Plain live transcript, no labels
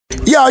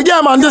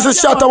Yeah, man, this is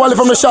Shatta Wally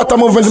from the Shatta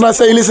Movement, and I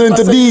say listening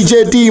to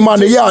DJ D,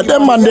 man. Yeah,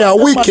 them man, they are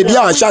wicked.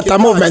 Yeah, Shatta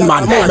Movement,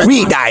 man.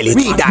 Redial it.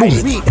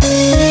 Boom.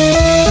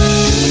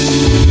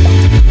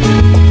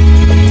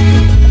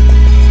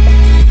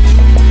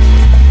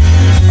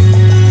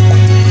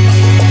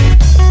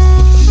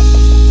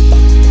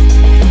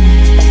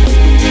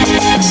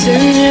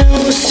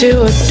 Se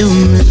what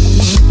me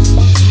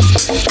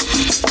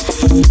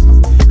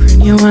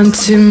bring you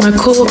onto my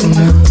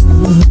corner.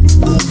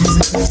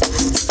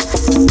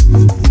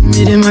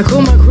 Me and my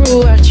crew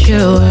watch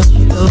you.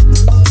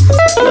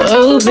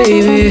 Oh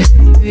baby,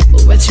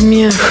 watch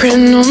me a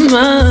friend on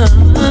my.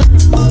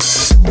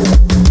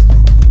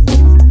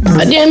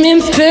 I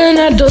didn't pen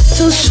a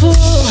doctor's for.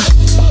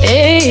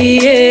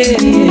 Hey,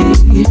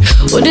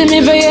 what did me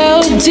buy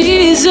out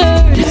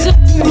desert?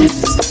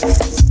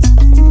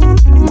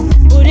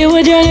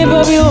 What Johnny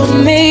Bobby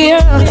on me,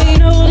 yeah. You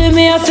know what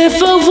me I feel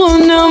for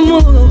one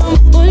more.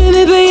 What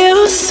me be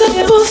you so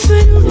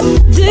perfect?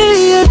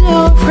 Day I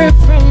pray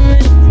from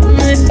it.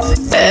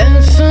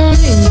 And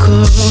flamenco,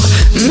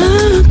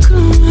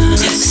 Malcolm,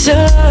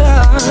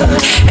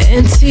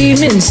 and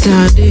teaming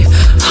study,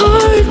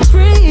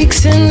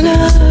 heartbreaks and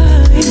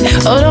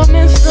lies. All of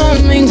me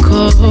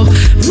flamenco,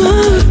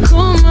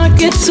 Malcolm, I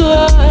get to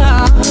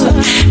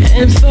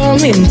and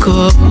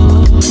flamenco.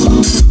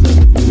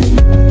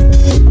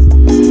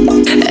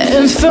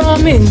 And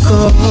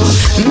flamenco,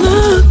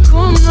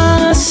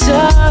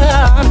 Macomasa,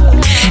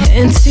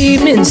 and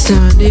teaming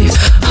Sunday,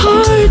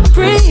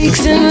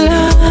 heartbreaks and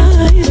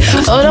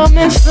lies. All of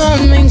me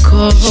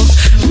flamenco,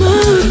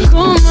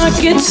 Macoma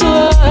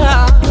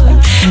guitar,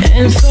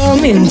 and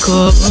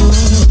flamenco.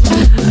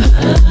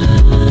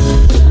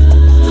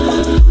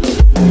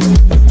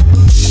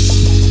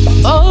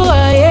 Oh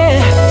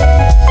yeah,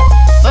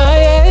 oh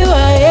yeah,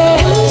 oh yeah,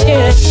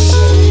 yeah.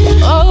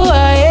 Oh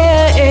yeah.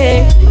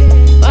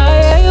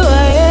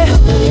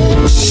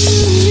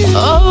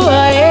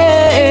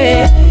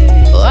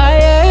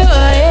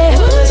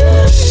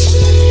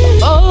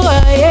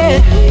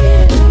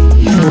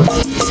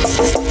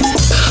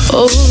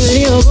 Oh,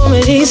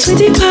 me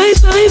sweetie pie,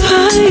 pie,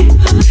 pie,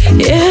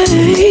 yeah.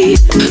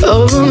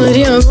 Oh,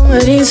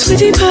 me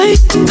sweetie pie,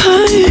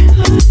 pie.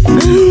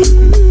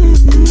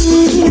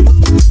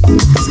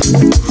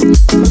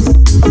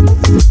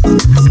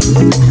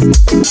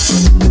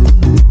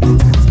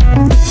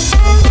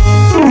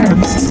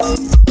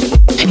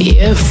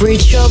 Yeah, free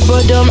chop,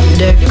 but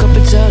the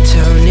capital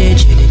town,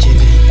 Jimmy.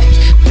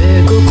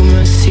 Bego como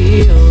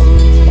assim,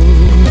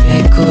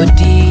 Bego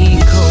di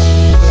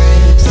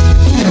Congress.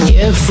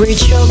 Yeah, free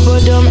chop,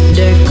 but the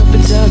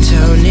capital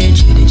town,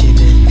 Jimmy.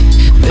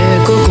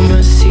 Bego como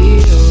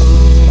assim,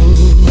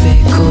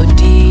 Bego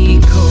di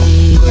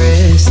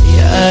Congress.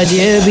 Yeah,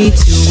 there be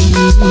two.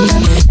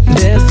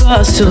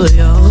 Belfast to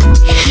yo.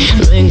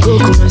 Bego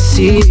como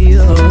assim,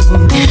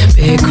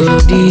 Bego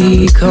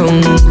di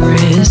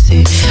Congress.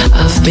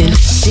 I've been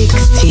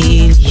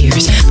 16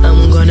 years,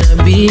 I'm gonna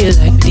be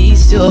like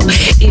this, yo.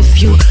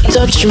 If you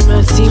touch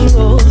my thing,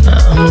 oh,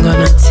 I'm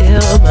gonna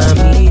tell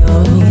mommy,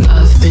 oh.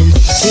 I've been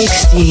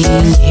 16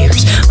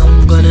 years,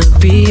 I'm gonna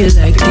be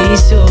like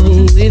this, yo.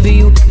 If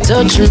you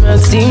touch my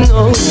thing,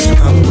 oh,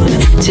 I'm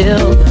gonna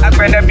tell mommy,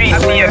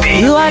 oh.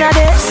 You wanna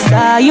this,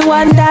 you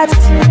want that,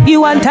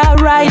 you want a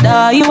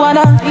rider, you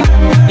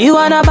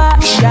wanna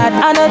back shot,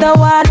 another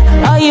one,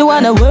 or you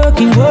wanna work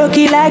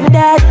it like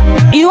that.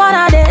 You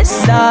wanna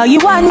this, you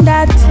want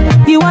that,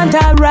 you want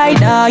a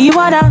rider, you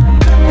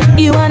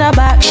wanna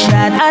back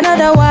shot,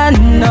 another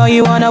one, or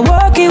you wanna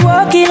work it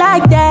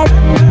like that.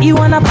 You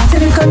wanna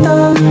battery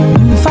cutter,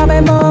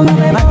 fabe bomb,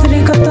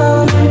 battery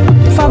cutter,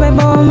 fabe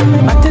bomb,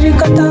 battery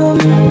cutter,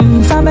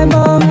 fabe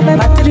bomb,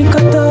 battery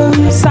cutter,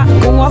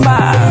 sakko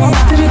waba,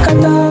 battery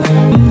cutter,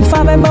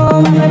 fabe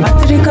bomb,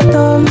 battery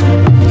cutter,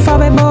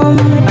 fabe bomb,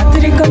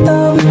 battery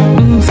cutter,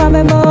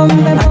 fabe bomb,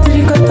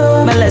 battery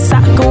cutter, mele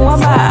sakko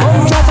waba.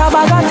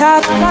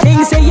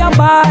 Things say you're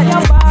bad,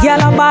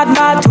 girl I'm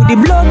bad to the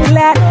blood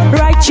clot.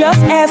 Righteous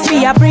F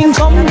me I bring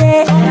come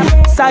there.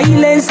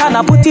 Silence and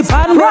I put it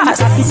on brass.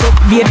 Back it up,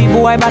 baby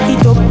boy, back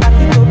it up.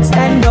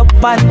 Stand up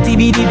and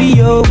TBDB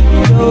yo.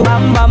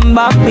 Bam bam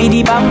bam,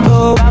 biddy bam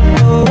bo.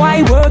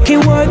 Why work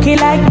it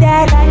like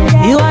that?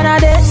 You wanna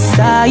this,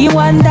 you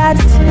want that.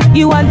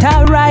 You want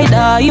a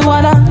rider, you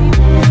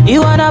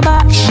wanna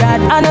back shot,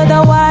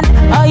 another one,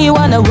 or you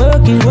wanna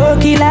work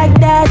it like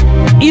that.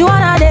 You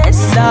wanna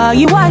this,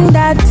 you want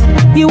that.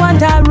 You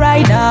want a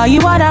rider, you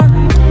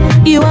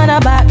wanna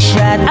back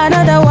shot,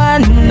 another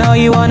one, or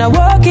you wanna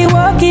work it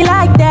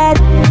like that.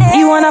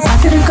 You wanna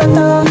battery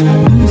cutter,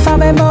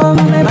 fabe bomb,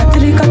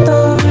 battery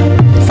cutter,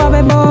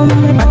 fabe bomb,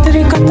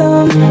 battery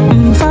cutter,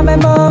 fabe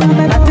bomb,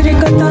 battery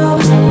cutter,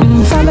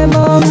 fabe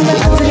bomb,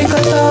 battery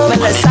cutter.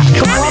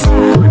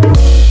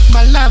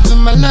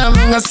 My love,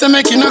 I say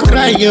make you no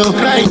cry, yo.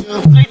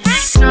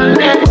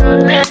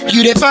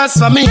 You the first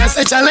for me, I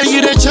say challenge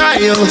you the try,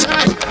 yo.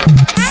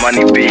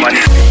 Money be money.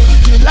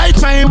 You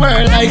light my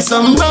world like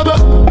some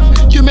bubble.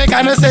 You make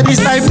I know say this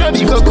life no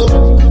be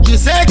coco. You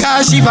say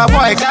cause she a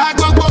boy, car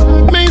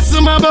coco. Me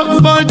some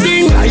above but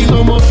thing I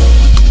no more.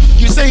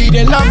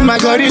 love my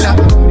gorilla.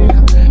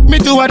 Me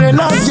too, I dey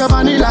love your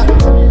vanilla.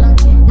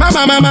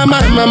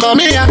 Mama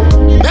mia.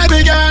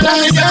 Baby girl,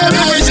 I say,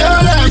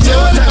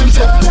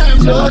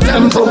 low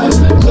tempo.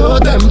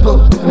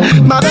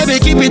 My baby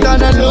keep it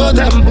on a low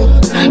tempo.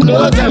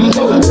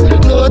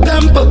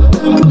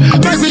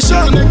 Make me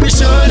show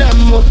them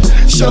more.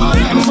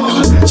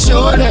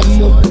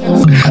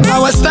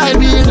 Our style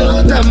be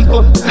low tempo.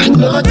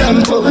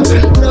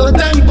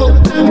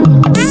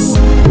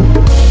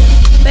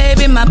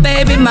 Baby,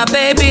 my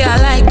baby, I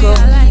like her.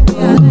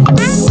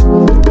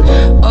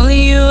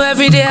 Only you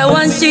every day I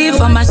want to see you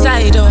from my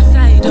side, oh.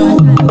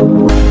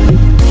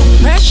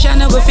 Pressure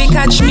no go fi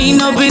catch me,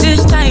 no be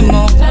this time,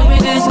 oh.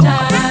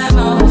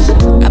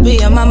 I be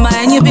your mama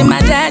and you be my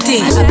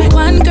daddy. I be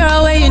one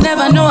girl where you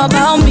never know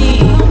about me.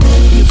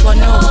 You for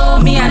know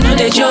me, I know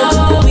the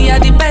joke. We are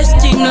the best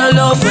team,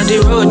 lolo for the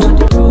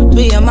road.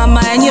 Be your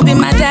mama and you be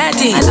my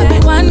daddy. I be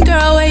one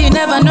girl where you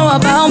never know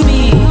about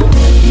me.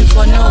 You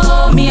for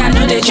know me, I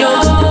know the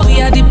joke.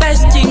 We are the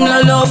best team,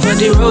 lolo for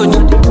the road.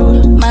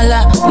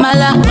 Mala,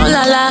 oh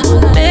la la.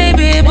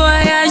 Baby boy,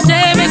 I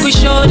say make we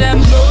show them.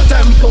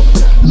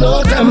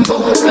 Low tempo.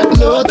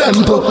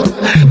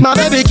 My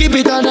baby keep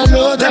it on a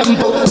low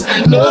tempo.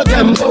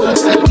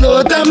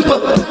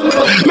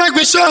 Make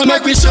me show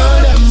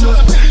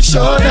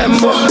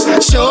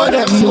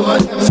them more.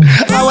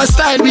 Our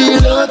style be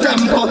low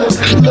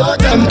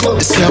tempo.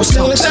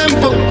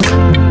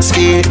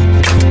 Ski.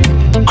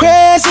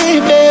 Crazy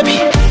baby,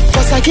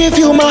 cause I give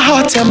you my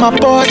heart and my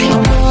body.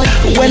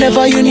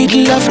 Whenever you need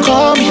love,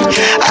 call me.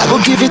 I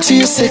will give it to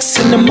you 6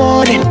 in the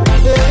morning.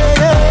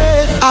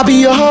 I'll be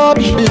your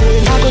hobby.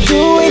 I could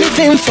do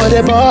anything for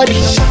the body.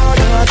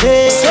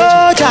 So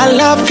I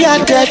love ya,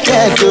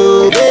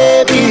 oh,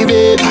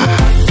 baby.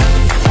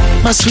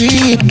 My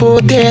sweet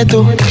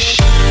potato.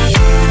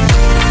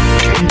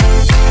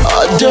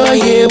 Adore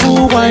you,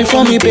 wine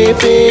for me,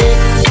 baby.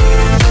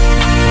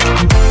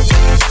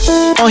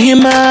 On him,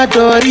 my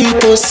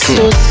Doritos.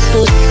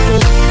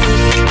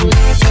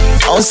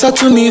 On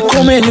to me,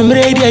 come in,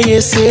 ready,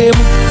 yes,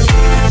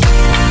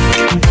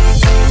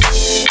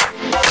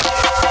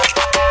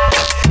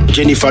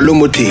 Jennifer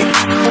Lomote.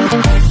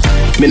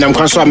 Menam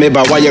Kwanso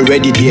Ameba, why you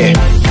ready, dear?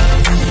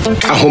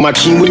 Ahoma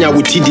Chimunya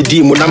would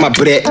TDD, Monama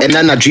Bre, and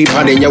Nana Drip,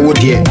 and Yawo,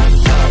 dear.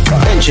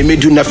 And she may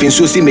do nothing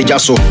so see me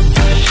jaso.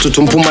 To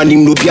Tumpumani,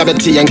 no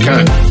Piabati and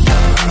can.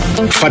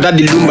 Father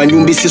the Lumba, you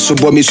miss so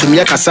bommy, so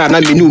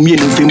Yakasana, me knew me in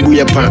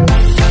Fimbuya Pan.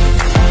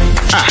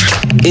 Ah,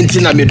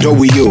 Intina me do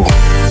with you.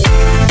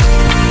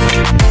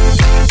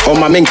 Oh,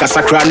 my men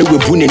Casacra, no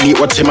Bunini,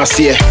 what's him I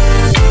see.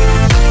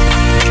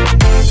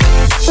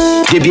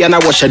 Debiana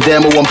wash a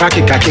demo, one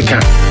packet kakika.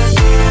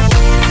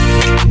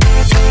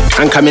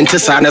 And come into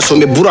Sana, so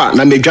me bura,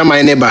 na me drama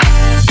my neighbor.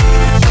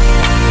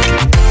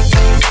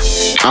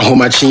 I hope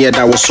my chin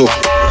that was so,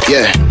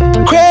 yeah.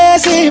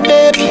 Crazy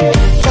baby,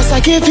 cause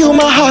I give you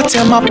my heart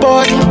and my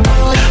body.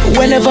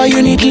 Whenever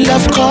you need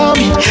love, call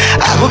me.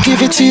 I will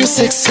give it to you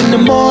 6 in the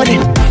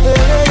morning.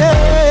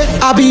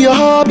 I'll be your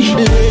hobby.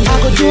 I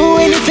could do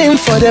anything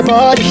for the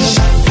body.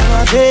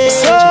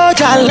 So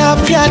I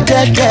love ya,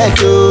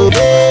 oh,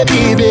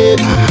 baby.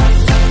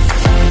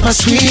 My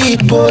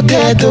sweet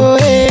potato,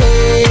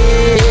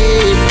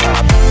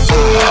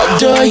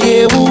 adore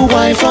you,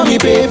 wine for me,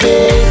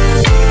 baby.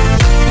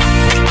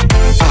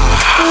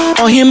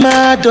 On him,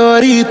 my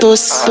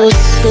Doritos.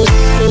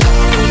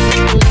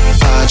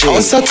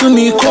 On to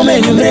me, come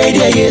and ready,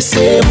 yes,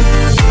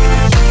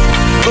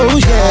 oh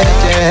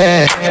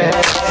yeah.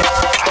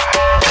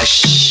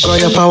 Girl,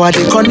 your power,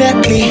 they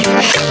connect me.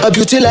 A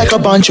beauty like a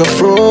bunch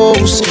of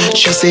roses.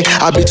 She say,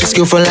 I'll be too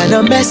skillful and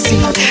I'm messy.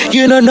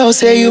 You don't know,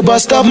 say you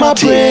bust up my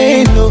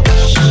brain, no.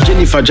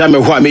 Jennifer Jame,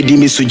 who made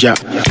me suja.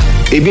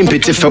 Even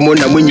petty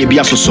famona when you be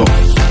a so.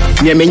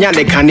 Nyamenya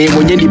de kane,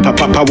 when you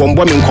papa, one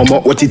woman come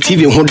out, what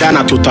TV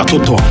Hondana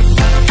toto.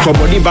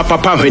 Probably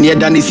papa when you're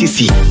done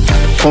sisi.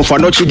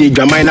 Confanochi de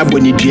Jamina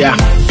Bonidia.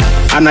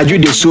 And I do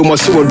the so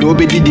much so do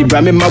be the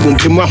Brahmin Mabum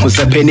Pima who's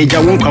a penny, I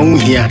won't come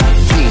here.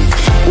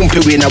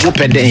 Umpe na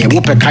wupe den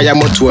wupe kaya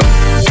motua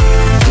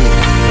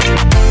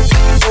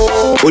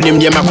onim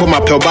de makoma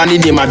pebani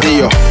ni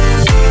madeyo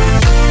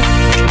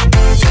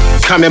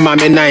kame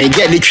mame nine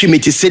get the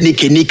trimity sedi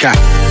kenika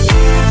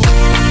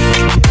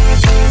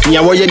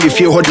nya wo ye me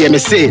fie ho de me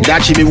say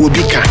that me will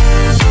be can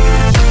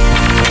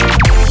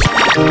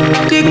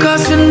they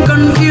causing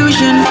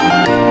confusion,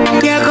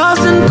 yeah,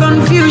 causing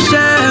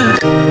confusion,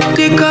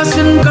 they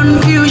causing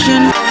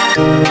confusion,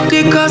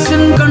 they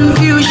causing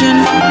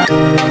confusion,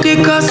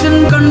 they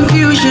causing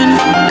confusion,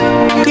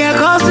 yeah,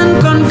 causing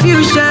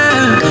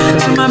confusion.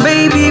 So my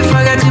baby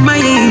forgetting my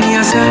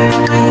yes.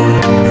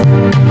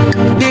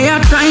 They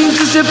are trying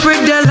to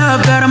separate the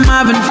love that I'm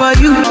having for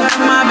you,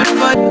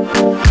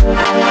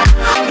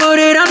 but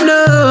they don't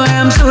know I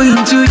am so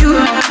into you,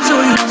 so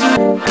into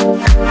you.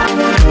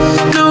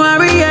 No, I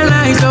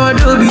realize how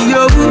to be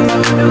your boo.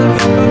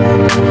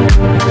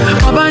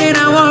 My body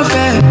not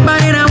warfare,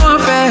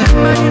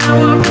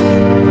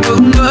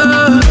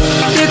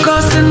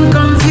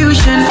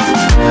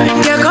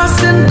 They're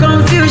causing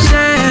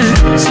confusion,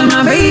 so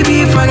my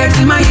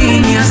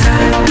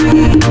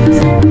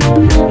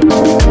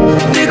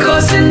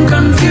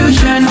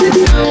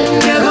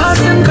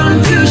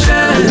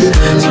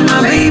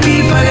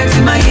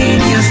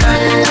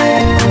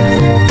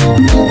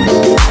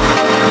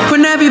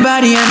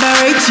body and I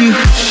rate you.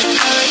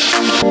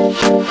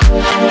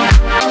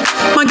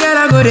 My girl,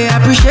 I go there,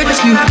 appreciate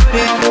you.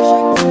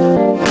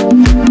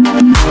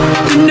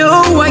 You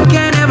know I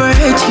can never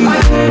hate you.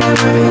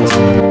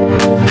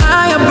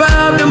 High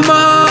above the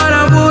mud,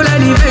 I will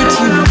elevate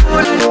you.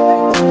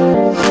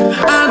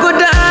 I go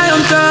die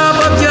on top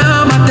of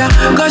your matter,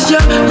 cause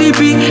your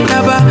lippy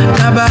naba,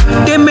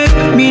 they make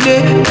me the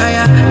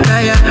tire,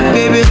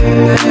 baby.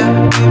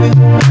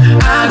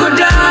 I go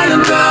die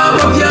on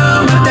top of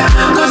your matter,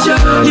 cause your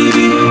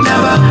lippy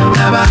naba,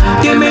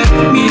 they make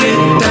me the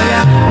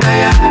tire,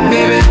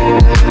 baby.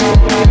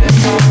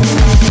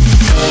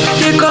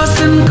 They're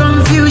causing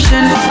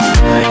confusion,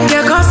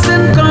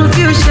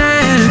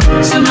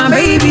 so my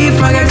baby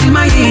forgetting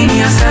my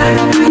inside.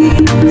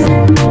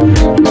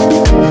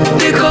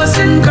 They're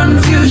causing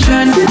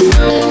confusion,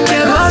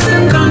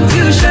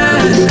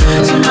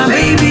 so my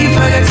baby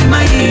forgetting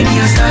my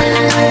inside.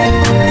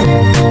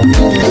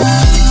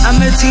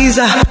 I'm a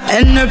teaser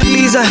and a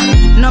pleaser,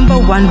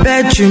 #1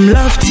 bedroom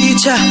love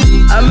teacher.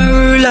 I'm a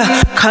ruler,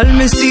 call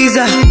me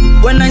Caesar.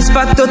 When I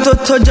spark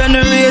to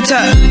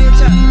generator,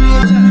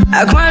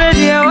 I wanna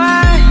dear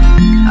why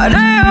I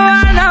don't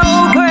wanna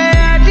pray.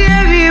 I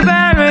dear be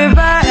very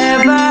bad,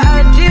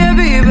 I dear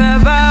be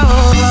bad.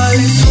 Oh,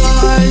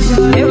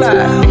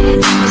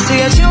 see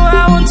you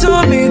I want to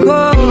be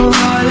go.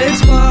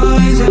 Let's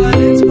boys.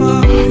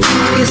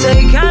 You say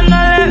you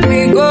cannot let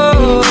me go.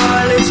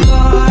 Let's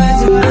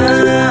boys.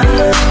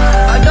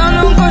 I don't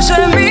know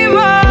question me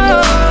more.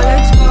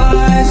 Let's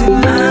boys.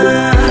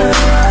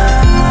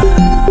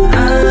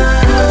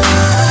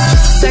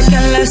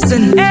 Second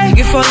lesson,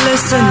 you for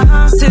listen.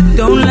 Sit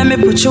down, let me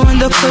put you in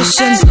the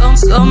cushions.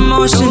 Slow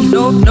motion,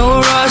 no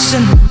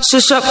rushing.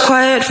 Shush up,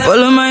 quiet,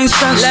 follow my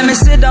instructions. Let me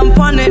sit down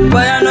on it, boy,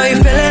 I know you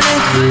feeling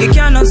it. You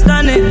cannot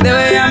stand it, the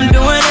way I'm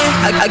doing it.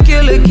 I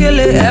kill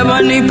it,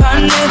 ebony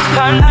pan it.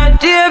 I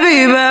dear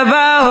be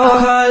baba,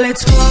 oh,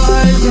 let's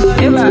boys.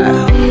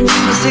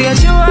 See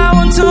at you, I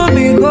want to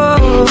be go.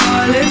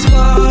 Let's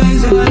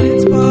boys.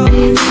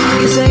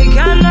 You say you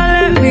cannot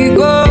let me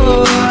go.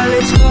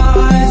 Let's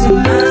boys.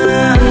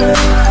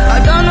 I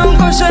don't know,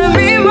 question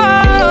me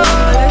more.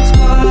 Let's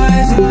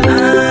boys.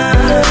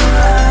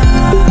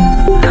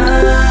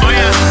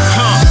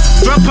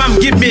 Drop 'em,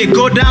 give me a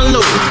go down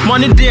low.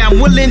 Money day, I'm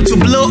willing to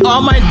blow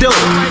all my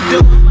dough.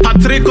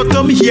 Patrick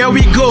Otom, here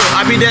we go.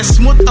 I be the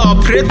smooth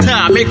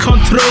operator, make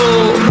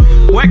control.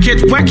 Work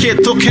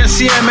it, to can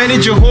see I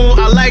manage your home.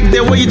 I like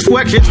the way it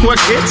work it.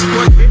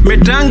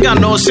 Medanga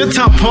no sit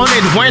upon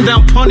it, wind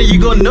down upon it, you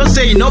go no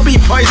say no be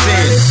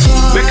poison.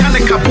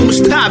 Mechanical boom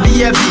star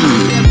BFB.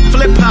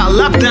 Flipper,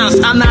 lap dance,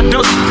 and I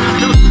don't.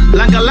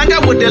 Langa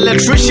with the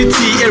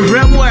electricity, a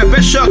remo, a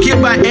best shock here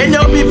by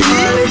NLBP.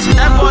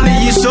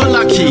 Ebony is so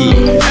lucky.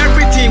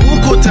 Everything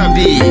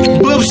Wukotabi,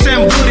 boobs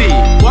and booty.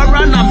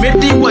 Warana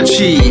medi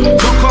wachi.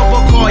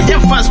 Boko, yeah,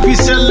 fast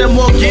piece of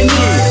lemogini.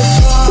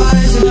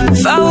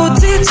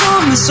 Fauti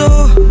told me so.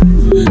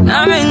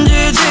 I'm in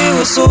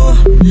JJ so.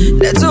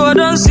 That's all I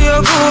don't see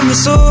you call me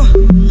so.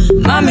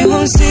 Mommy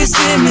won't see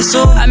me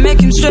so. I make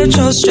him stretch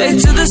out straight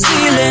to the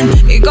ceiling.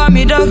 He got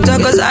me doctor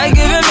cause I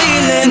give him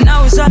healing.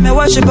 Now it's time I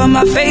worship on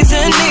my face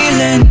and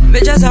kneeling.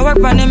 Bitches I work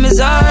my name is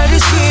already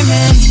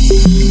screaming.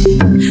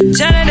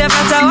 Jenny the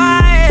better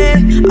why.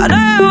 I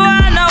don't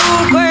wanna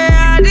walk away.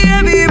 I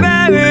dear be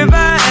very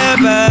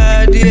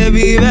bad. Dear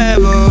be very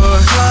bad.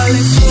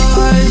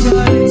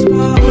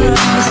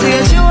 See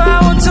at you I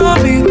want to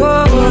be go.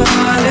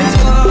 Let's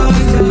go.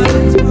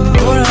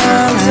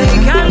 Say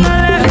you cannot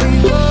let me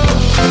go.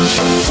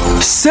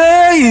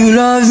 Say you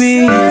love me,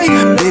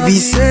 baby,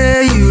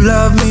 say you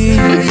love me.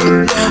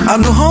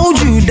 I'm gonna hold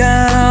you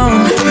down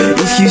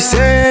if you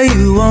say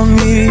you want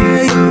me.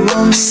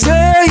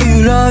 Say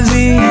you love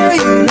me,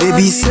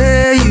 baby,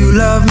 say you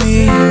love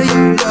me.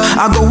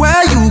 I go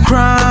wear you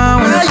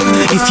crown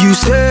if you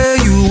say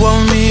you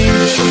want me.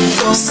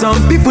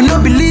 Some people no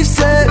believe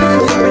say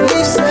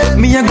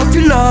me I go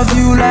feel love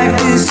you like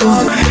this. So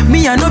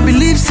me I no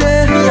believe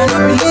say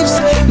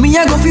me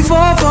I go feel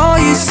fall for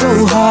you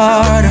so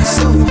hard.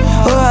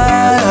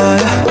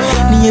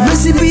 Me a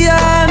busy pia,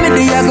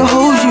 me I go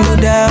hold you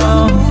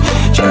down.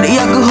 Surely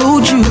I go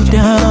hold you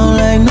down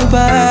like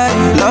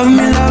nobody. Love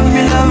me,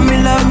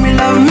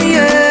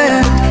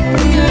 yeah.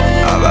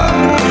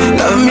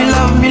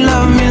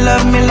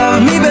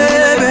 Love me, baby.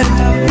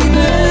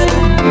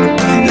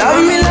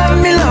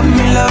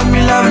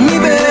 Love me,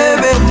 baby.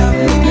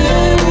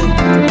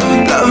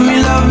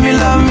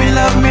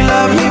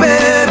 Love me,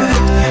 baby.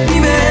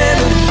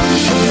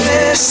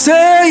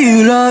 Say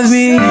you love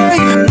me,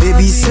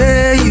 baby,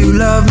 say you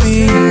love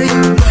me.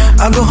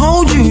 I go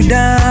hold you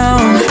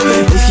down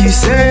if you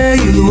say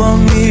you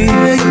want me.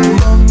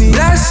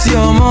 Bless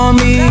your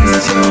mommy,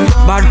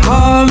 but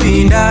call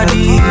me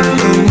daddy.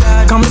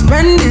 Come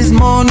spend this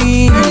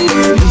money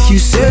if you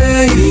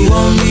say you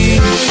want me.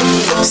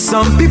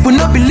 Some people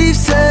no believe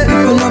say,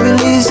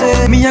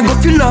 me I go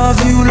feel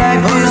love you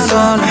like this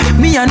one.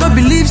 Me I no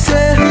believe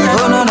say,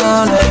 oh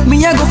no.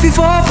 Me I go feel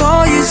fall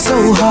for you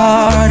so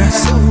hard.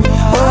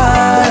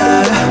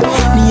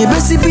 Me a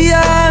busy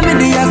pia,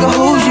 me I go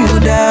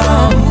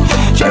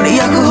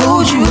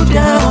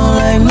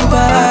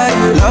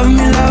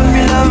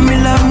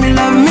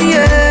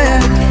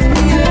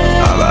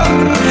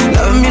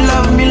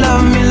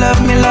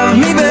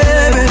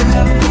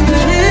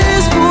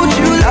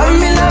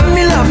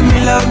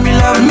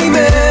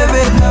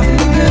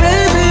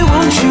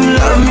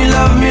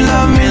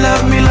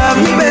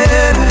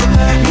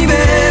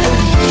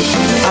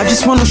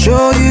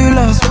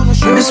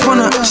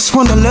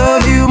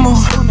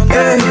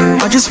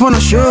just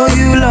wanna show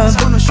you love.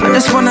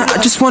 I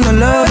just wanna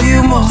love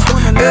you more.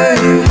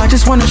 Hey, I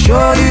just wanna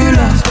show you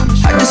love.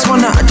 I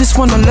just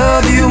wanna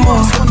love you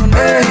more.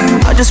 Hey,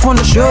 I just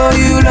wanna show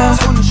you love.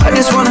 I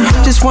just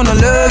wanna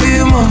love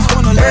you more.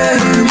 Hey,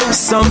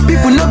 some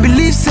people no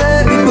believe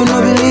say,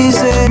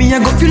 me I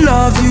go feel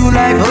love you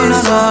like oh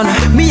na na.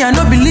 Me I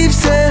no believe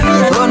say,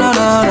 oh na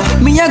na.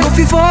 Me I go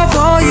feel fall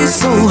for you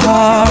so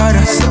hard,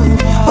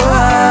 oh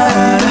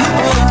hard.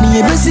 Me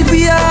a busy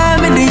me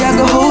I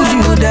go hold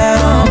you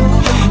down.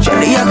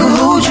 Surely I could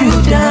hold you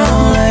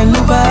down like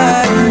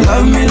nobody.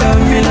 Love me, love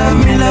me, love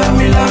me, love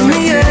me, love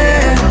me,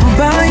 yeah.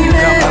 Baby,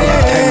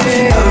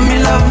 love me,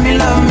 love me,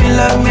 love me,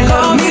 love me,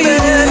 love me,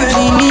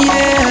 baby,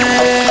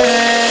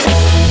 yeah.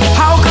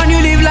 How can you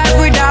live life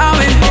without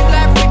me?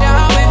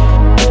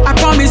 I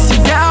promise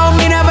you, tell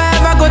me never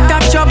ever go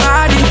touch your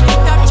body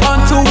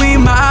until we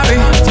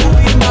marry.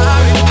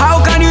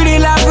 How can you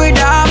live life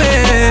without me?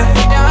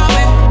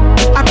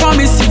 I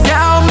promise you,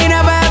 tell me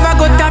never ever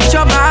go touch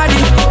your body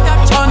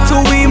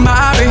until we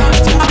marry.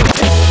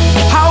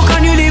 How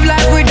can you live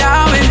life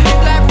without me?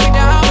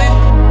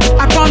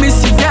 I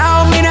promise you,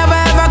 tell me never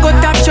ever go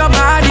touch your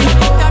body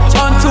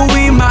until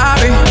we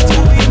marry.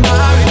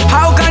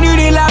 How can you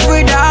live life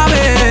without me?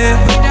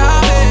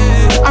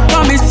 I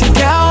promise you,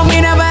 tell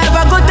me never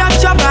ever go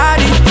touch your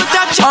body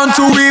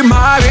until we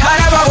marry. I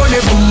never want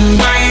to boom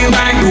bang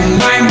bang boom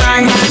bang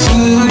bang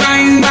boom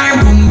bang bang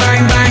boom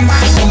bang bang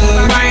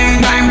boom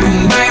bang bang boom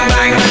bang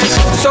bang.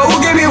 So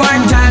give me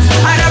one chance.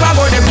 I never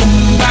go to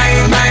boom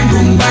bang bang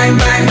boom bang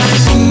bang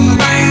boom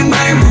bang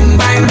bang boom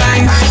bang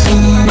bang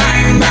boom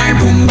bang bang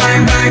boom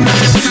bang bang.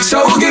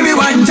 So give me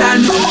one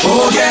chance.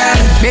 Oh yeah,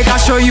 make I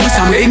show you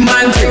some big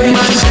man thing.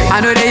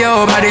 I know they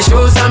your body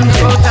show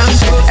something.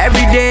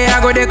 Every day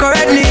I go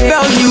correctly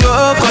belt you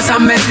up, cause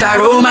I'm Mr.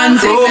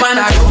 Romantic.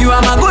 You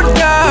are my good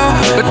girl,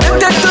 but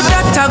tempted to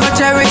that I go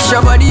cherish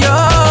your body,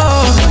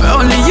 oh.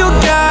 Only you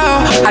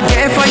girl, I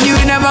dare for you,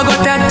 never got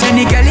that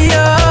any girl,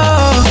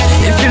 oh.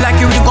 If you like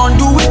it, we gon'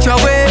 do it your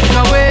way.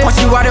 Cause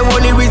you are the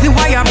only reason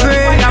why I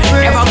pray.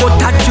 Never go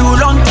touch you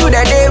long to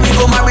the day we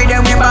go marry,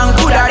 then we bang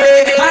to that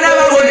day. I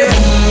never go to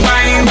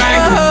bang bang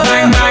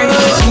bang bang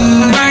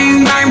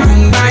bang bang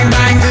boom bang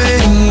bang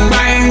boom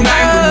bang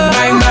bang boom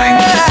bang bang.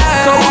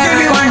 So give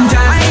me one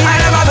chance. I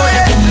never go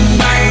to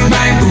bang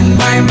bang boom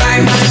bang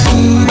bang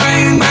boom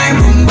bang bang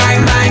boom bang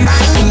bang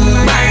boom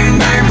bang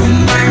bang boom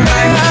bang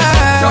bang.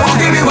 So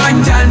give me one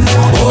chance.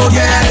 Oh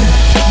yeah.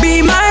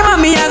 Be my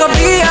mommy, I go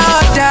be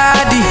your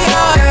daddy.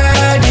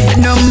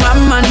 No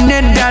mama, no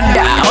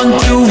dada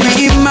until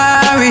we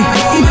marry.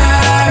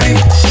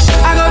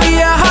 I go be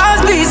your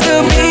husband,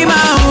 still be my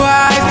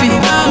wifey.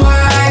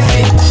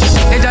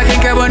 If I can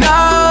get one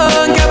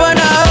on, get one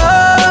on.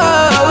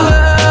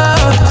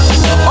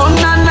 Oh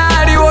na na,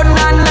 you oh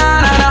na na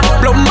na na.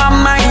 Blow my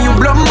mind, you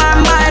blow my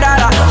mind,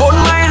 dada. Hold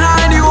my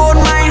hand, you hold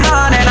my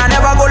hand, and I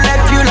never go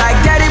let you like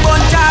Daddy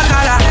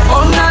Bonchakala.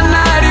 Oh na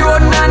na, you oh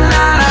na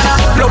na na na.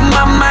 Blow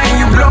my mind,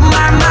 you blow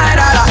my mind,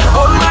 dada.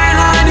 Hold my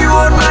hand, you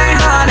hold my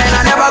hand, and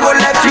I never go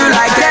let you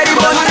like Daddy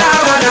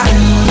Bonchakala.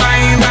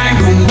 Bang bang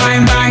boom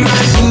bang bang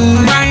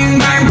boom bang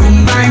bang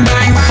boom bang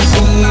bang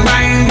boom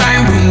bang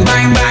bang boom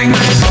bang bang.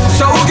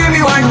 So give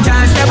me one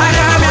chance. Step by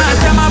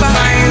step,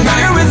 bang bang.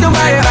 You're with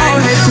somebody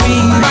else, it's me.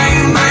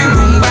 Bang bang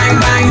boom bang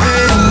bang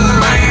boom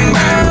bang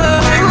bang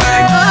bang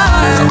bang.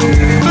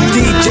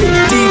 DJ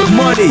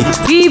D-Money.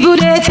 People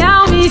they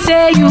tell me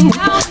say you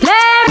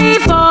play me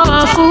for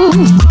a fool.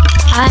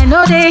 I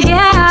know they hear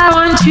I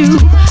want you,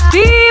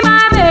 be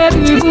my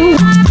baby boo.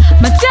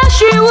 But tell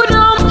she would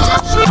know,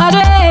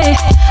 ade,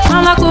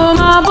 mama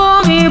come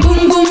boom me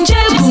boom boom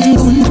che boom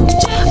boom,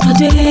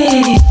 ade,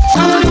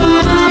 mama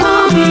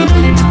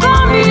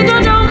come me do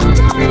dum,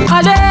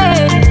 ade,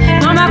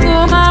 mama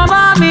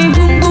come me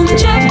boom boom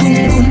che boom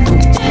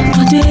boom,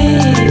 ade,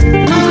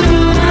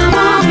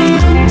 mama me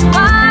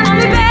wanna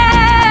be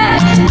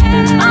bad.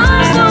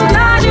 I'm so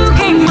glad you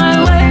came my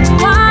way.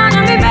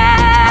 Wanna be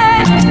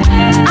bad.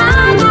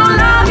 I'm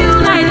gonna love you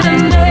night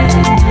and day.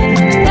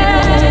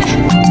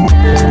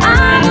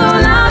 I'm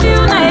gonna love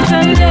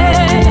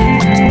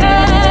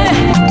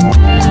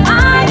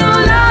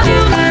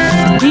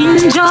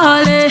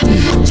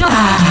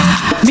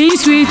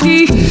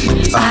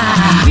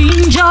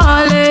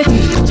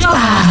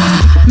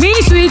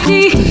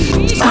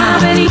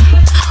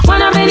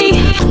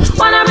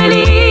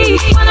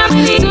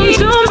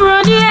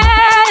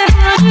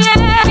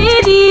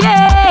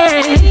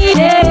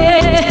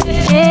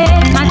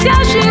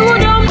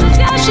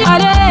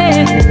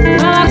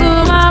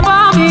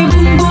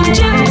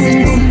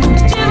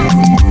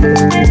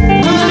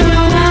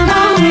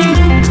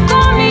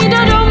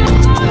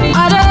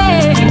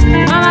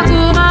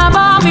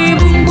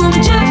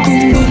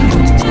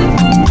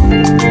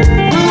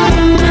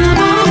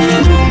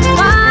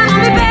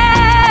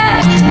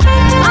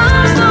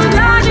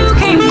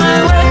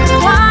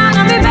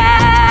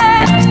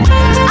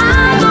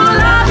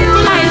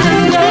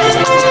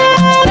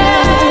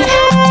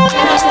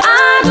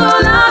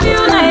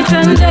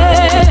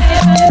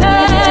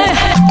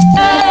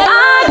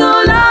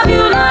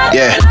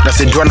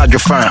say do not your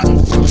fan.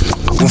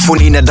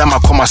 Unfuni na dama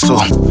koma so.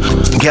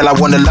 Girl, I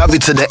wanna love you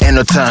to the end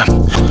of time.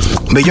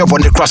 May you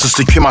want the crosses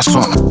to kill my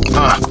son.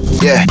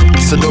 Yeah,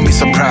 so don't be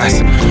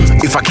surprised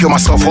if I kill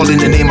myself all in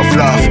the name of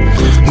love.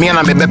 Me and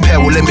I may be pair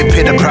will let me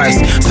pay the price.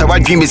 So I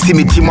dream is see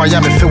me team, I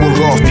am feel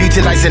rough.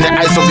 Beauty lies in the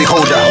eyes of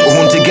beholder.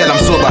 Oh, to girl, I'm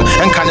sober.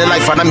 And kind of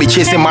life, and I'm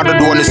chasing mother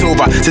do on the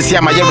over. To see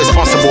I'm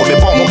irresponsible. Me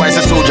born mobile as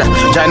a soldier.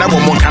 China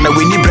woman kind of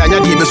winnie brand,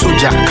 you be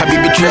soldier. Can be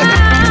betrayed.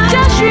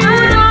 Just you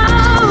know,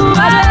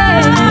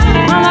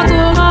 Mama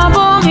go my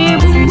boy,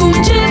 boom boom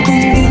chip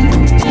boom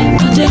boom.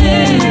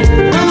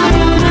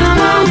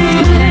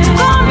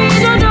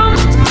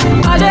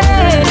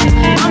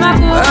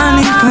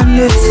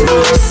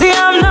 See,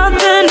 I'm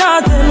nothing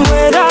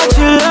without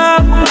your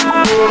love.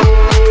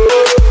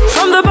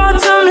 From the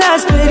bottom,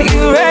 last bit,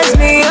 you raise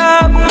me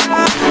up.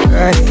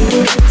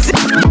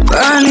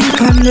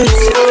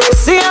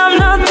 See, I'm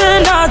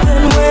nothing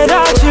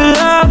without your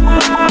love.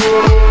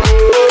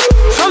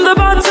 From the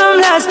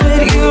bottom, last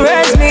bit, you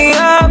raise me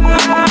up.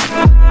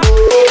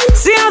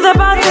 See all the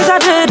bad things I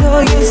did, oh,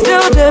 you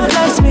still did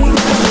bless me.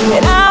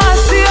 And now I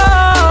see,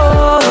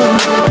 oh,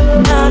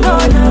 now no,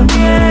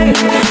 yeah.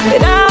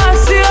 And now I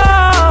see,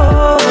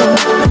 oh,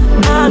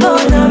 now no,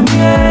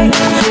 yeah.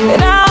 And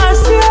now I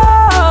see, oh,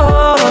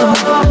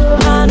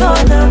 now no,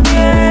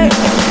 yeah.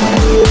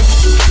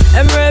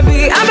 And baby,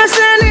 I'm a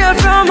senior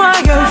from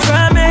my young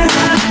friend,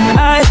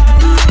 I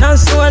now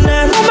so and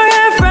then I'm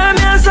a friend,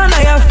 yes, and I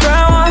have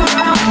friend.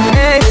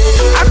 Hey,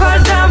 I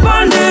got that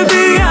one to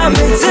be, I'm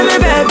into me,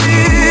 baby.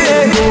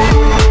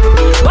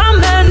 One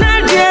man,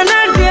 not dear,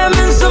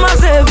 means so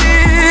much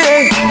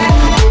heavy.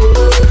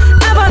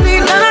 Never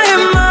need none of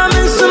him, I'm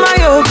in so my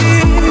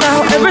yogi.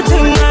 Now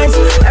everything nice,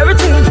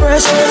 everything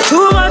fresh.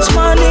 Too much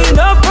money,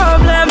 no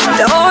problem.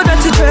 The old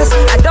dirty dress,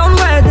 I don't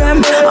wear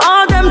them.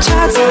 All them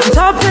chats, I'm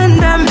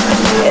topping them.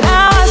 And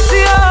now I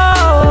see,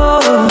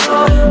 oh,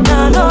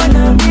 no,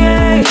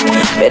 yeah.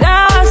 And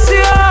now I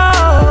see,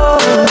 oh,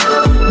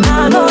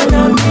 no,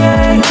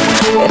 yeah.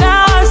 And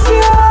now I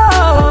see,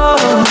 oh,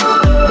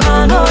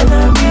 no,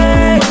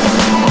 yeah.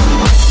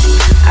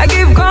 I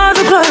give God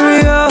the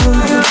glory, oh,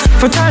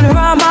 for turning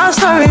around my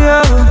story,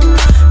 oh.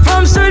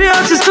 From studio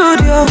to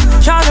studio,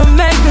 trying to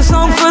make a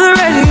song for the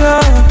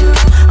radio.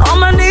 On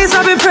my knees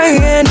I've been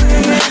praying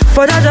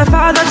for the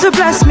Father to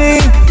bless me.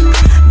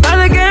 But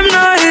the game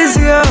no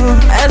easy,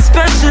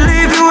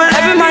 especially if you will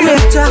every man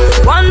nature.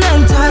 One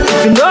name tag,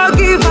 if you don't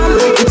give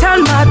up, you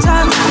tell my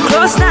time.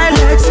 Close nine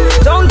legs,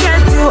 don't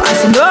get you. I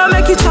say no,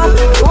 make you chop,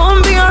 you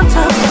won't be on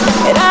top.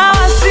 And now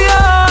I see,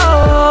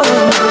 oh,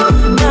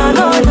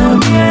 no,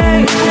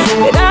 yeah.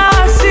 And now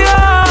I see,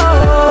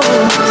 oh,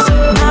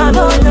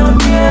 no,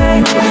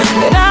 yeah.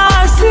 And now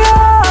I see,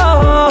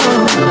 oh,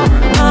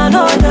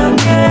 no,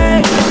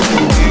 yeah.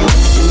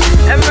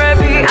 And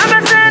baby, I'm a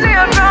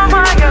senior from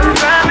my young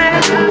family.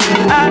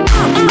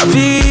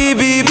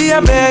 Baby, I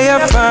bear you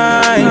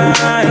fine.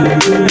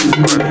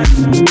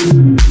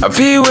 I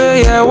feel where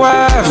your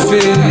wife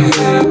is.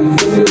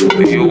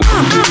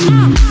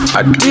 I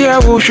dear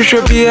who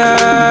should be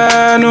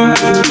piano.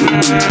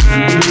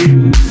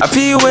 I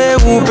feel where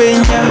who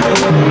been ya.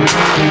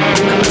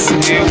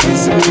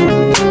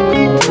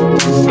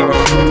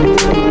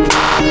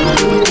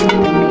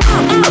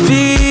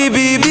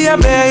 Baby, I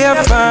bear you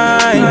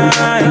fine.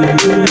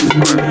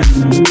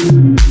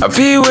 I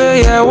feel where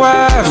your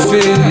wife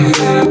is.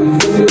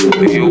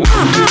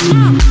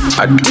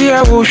 I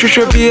dear who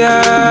should be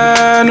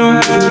piano.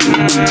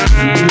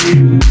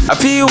 I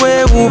feel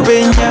where who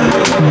been ya.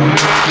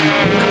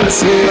 I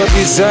say your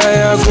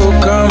desire go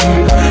come,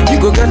 you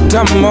go get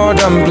them more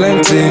than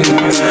plenty.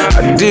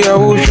 I dear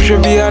who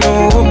should be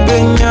piano, who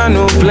been ya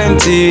no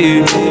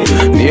plenty.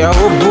 Near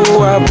who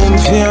boo a boom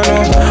piano,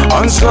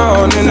 on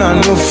son in a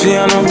no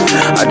piano.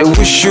 I do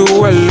wish you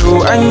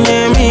well, and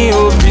me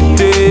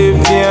obite.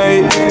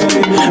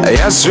 I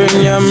ask when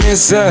you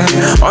miss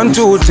on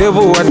two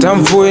table what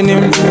I'm for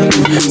him.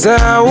 Say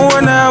I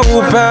wanna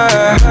upa,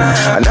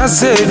 and I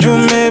said you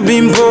may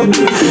bimbo.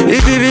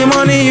 If it be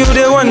money you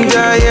the one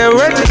die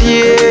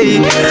ready.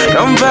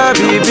 Don't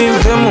baby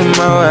bimbo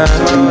mama.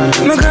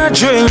 No got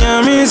train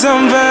ya me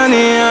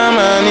somebody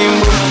amani.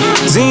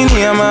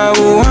 Zini ama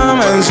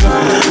uaman,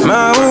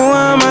 ma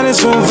uaman is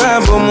so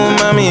fabo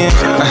mami.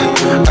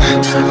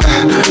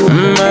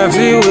 My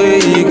view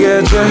you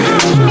get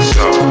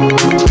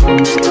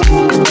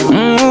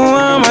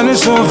man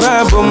is so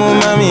fabo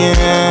mami.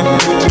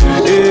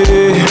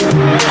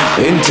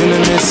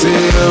 Intimacy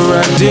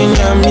riding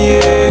me.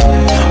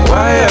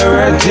 Why I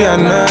read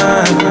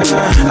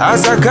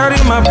as I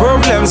carry my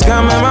problems,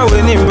 come my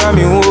winning by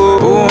me.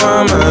 Oh,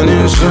 I'm an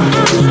insult,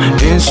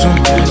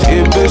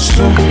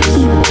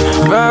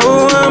 but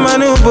oh, I'm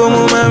an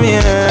ubomu, mammy.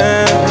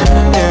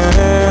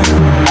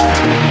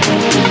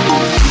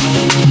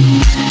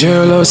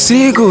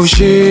 Jealousy go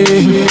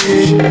shame.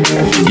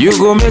 You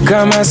go make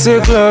a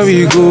massive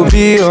glory, go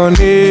be on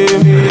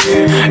him.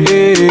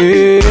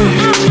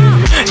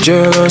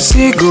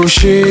 Jealousy go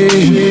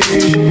shame.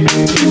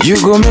 You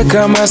go make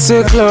a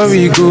massive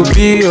glory, go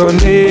be on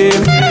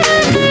him.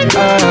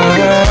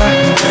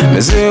 Me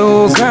say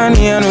who can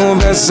you know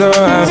best so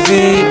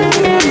happy.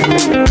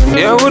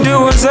 Yeah, would you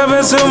was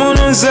ever someone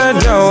who said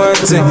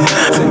what?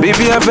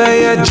 Baby, I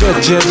bet you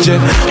judge.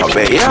 I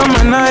bet you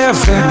man I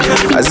fair.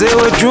 I say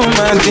what you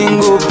man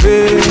think go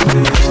pay.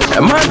 A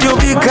man you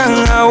be can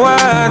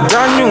I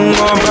tell you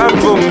about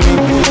me.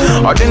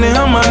 Or then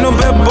I'm no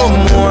bebo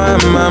more,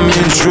 I'm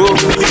true.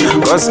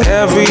 Cause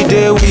every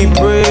day we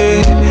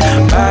pray,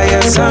 by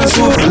your sons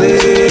who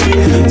play.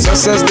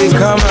 Success they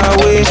come our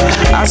way,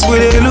 as we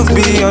they look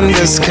beyond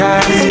the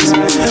skies.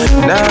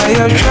 Now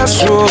you're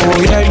just roll,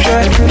 you're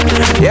trying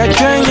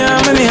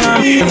many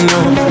harm, no.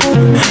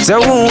 So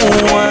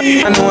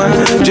I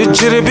know,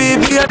 just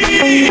baby,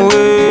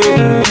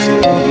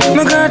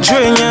 no got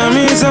train,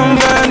 me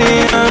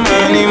somebody, I'm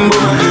an imbo.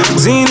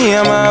 Zini,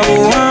 I'm a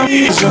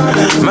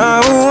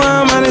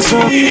so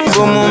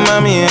go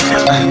mommy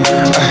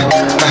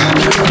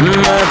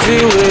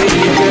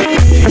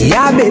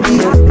yeah baby,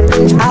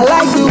 I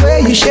like the way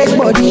you shake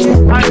body.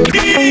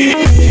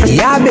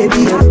 Yeah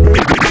baby,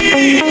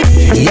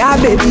 yeah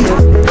baby,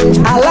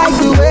 I like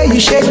the way you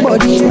shake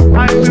body.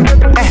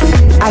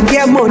 I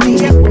get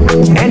money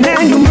and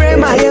then you bring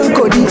my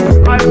encode.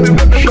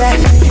 Yeah,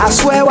 I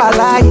swear I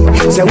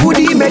lie. Say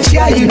woody make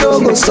you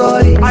don't go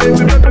sorry.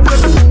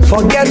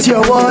 Forget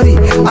your worry.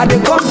 I dey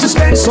come to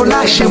spend so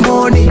lash your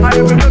money.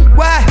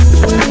 Why?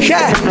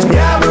 Yeah,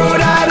 yeah, bro,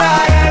 yeah,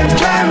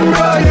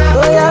 bro, yeah.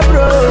 Oh yeah,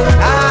 bro.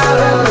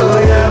 Oh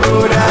yeah, bro,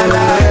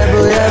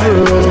 yeah,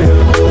 bro.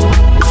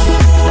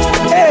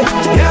 Hey,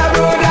 yeah,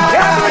 bro,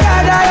 yeah,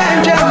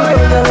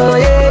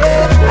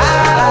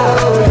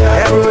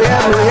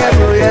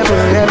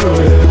 bro.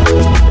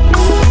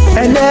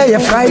 And then yeah,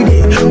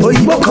 Friday, oh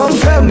you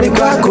confirm me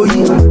crack oh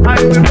you.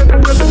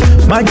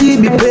 Magi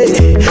be pay,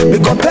 me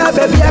compare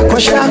baby I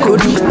question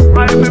kodi.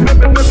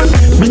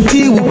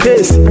 Minti wu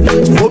pace,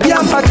 obi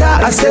ampata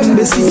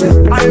asembesi.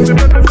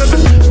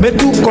 Me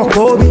tu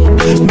kokobi,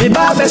 me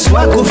ba be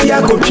swa kofi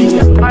akopi.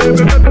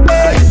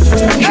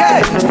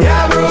 Hey,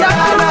 yeah bro, yeah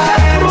bro.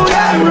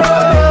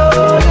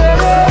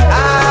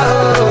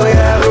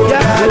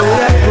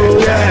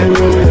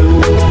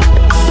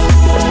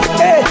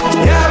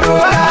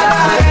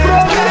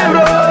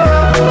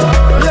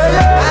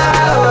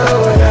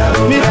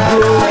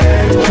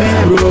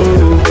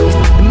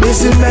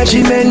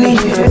 Many,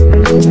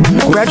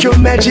 Gretcho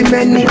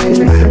many,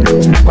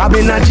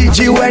 Kwabina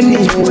Gigi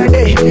Wenny,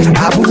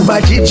 Abuba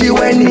Gigi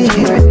Wenny,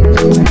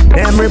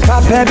 Emre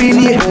Papa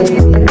Bini,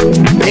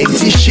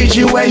 Ain't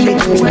Shiji Wenny,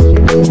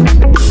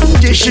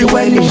 Dishi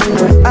Wenny,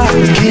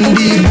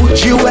 Kindi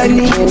Buchi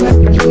Wenny,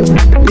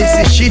 this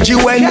is Shiji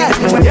Wenny,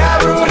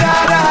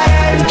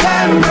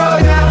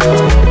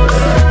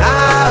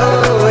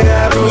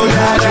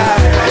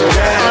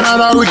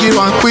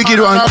 Wicked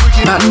one.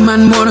 Bad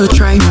man wanna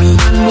try me,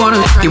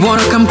 they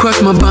wanna come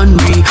cross my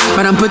boundary,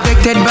 but I'm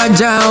protected by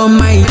Jah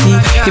Almighty.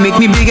 He make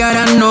me bigger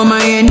than all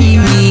my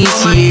enemies.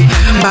 Yeah,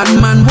 bad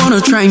man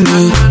wanna try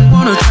me,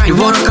 they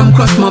wanna come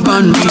cross my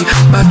boundary,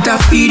 but I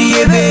feed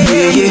yeah.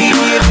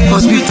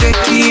 Cause we take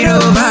it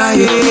over,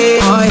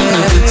 yeah. Oh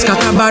yeah,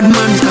 scatter bad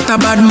man, scatter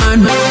bad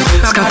man,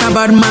 scatter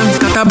bad man,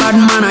 scatter bad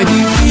man. I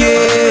give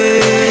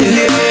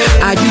yeah.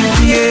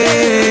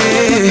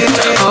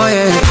 Oh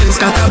yeah,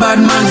 scatter bad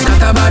man,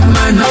 scatter bad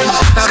man,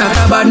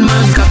 scatter bad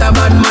man, scatter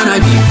bad man. I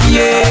give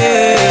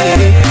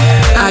yeah.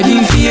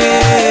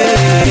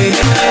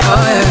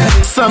 Oh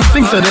yeah. Some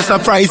things that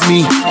surprise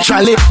me.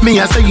 Charlie, me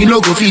I say you know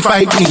go fi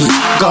fight me.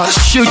 Cause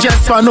you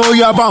just wanna know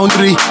your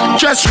boundary.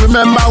 Just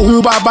remember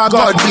who Baba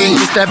God be.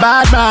 It's the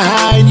bad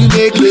behind you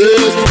make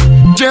list.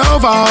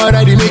 Jehovah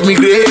already make me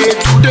great.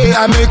 Today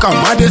I make up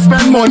and they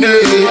spend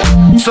money.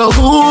 So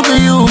who be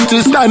you to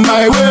stand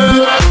my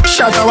way?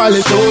 Shout out all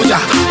the soldier.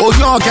 Oh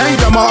you can't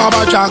come out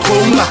about your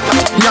conga.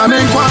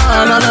 Nyamin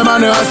kwana me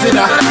manu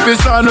asida.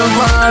 Pisano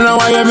kwana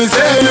why me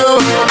say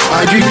no.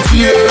 I drink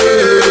tea.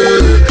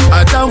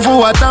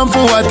 Atamfu.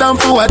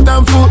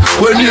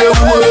 When you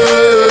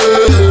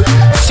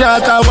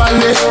shout out all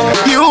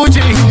you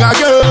drink a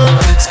girl.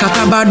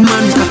 Scatter bad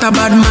man, scatter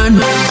bad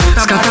man,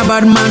 scatter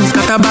bad man,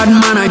 scatter bad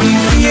man. I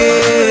give yeah.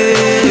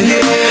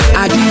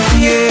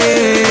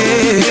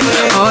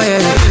 Oh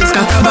yeah,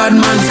 scatter bad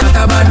man,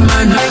 scatter bad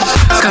man,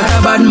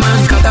 scatter bad man,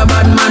 scatter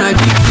bad man. I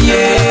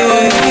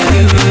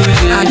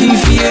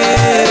give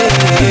yeah.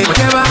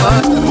 Whatever.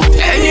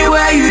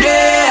 Anywhere you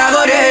there, I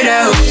go there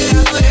now.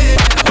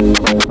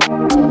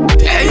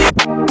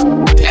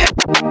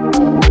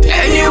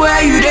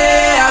 Anywhere you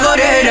there, I go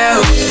there now.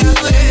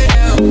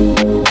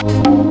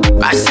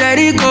 I said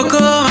it coco,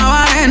 my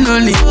one and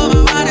only.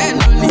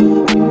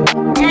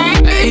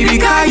 Baby,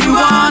 girl, you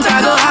want,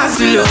 I go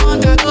hustle you.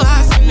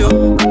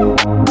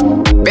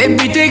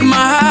 Baby, take my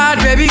heart,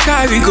 baby,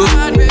 carry go.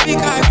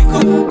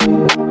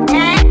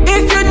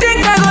 If you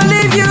think I go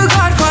leave you,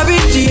 God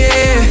forbid,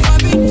 yeah.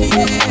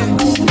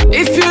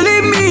 If you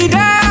leave me, die,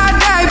 I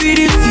die with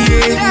this,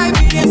 yeah.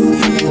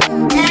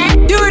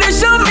 You dey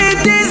show me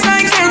things I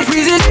can't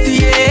resist,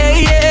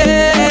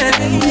 yeah.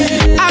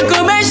 I go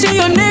mention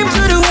your name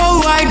to the whole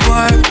wide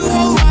world.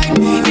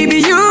 Baby,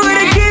 you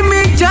gonna give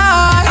me joy,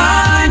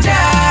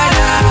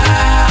 Angela.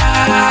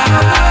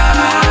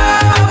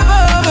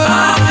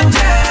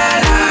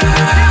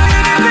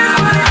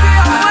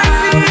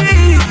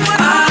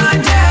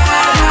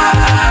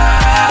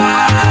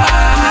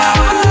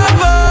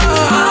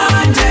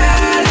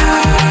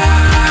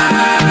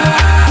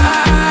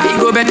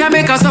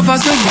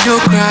 So you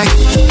don't cry.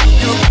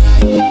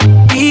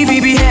 If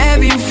we be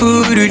having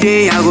food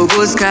today, I go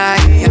sky.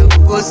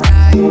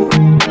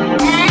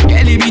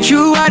 Girl, it be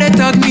true what they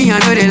talk me, I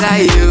know they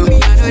lie you.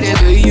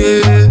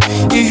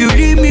 If you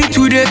leave me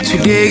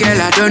today,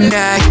 girl, I don't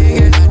die.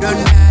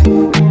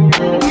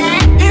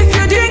 If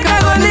you think I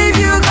gon' leave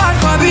you, God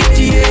forbid,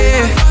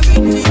 yeah.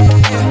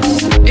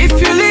 If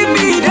you leave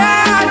me,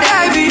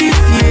 die be this,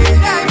 yeah.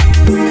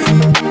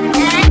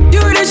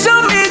 You dey show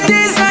me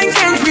things I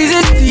can't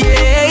resist,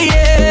 yeah.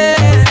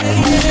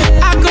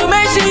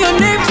 Your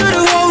name to the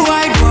whole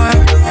wide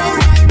world.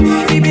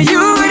 Baby, you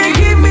would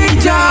give me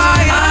joy,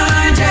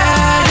 Angela.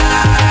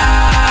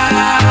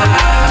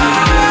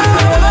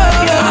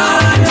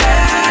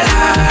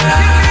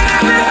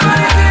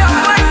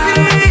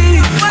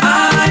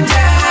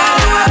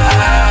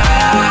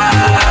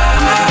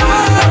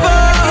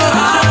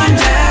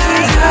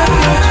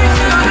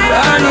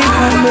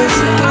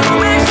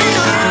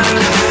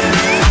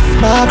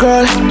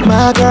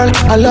 My girl,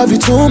 I love you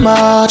too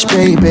much,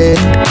 baby.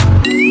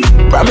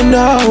 Promise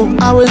now,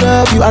 I will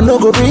love you, I no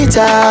go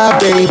retire,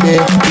 baby.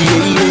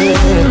 Yeah.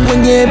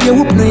 When you be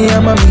with me,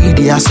 I'm a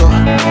media, so.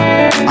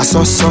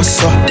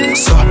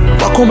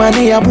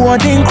 Wakumani, I'm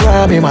boarding,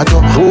 crab in my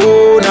door.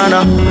 Oh,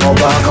 nana,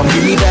 Oba, come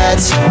give me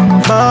that.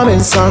 Mom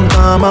and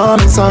Sanka,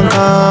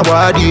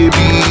 why do you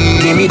be?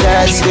 Give me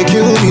that, they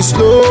kill me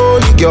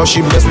slowly, girl,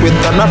 she blessed with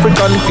an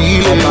African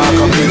feeling. Oba,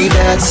 come give me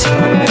that.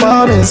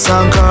 Mom and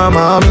Sanka,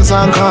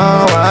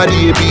 why do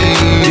you be?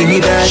 Give me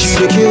that, she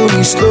they kill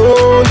me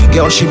slowly,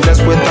 girl, she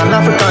blessed with an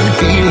African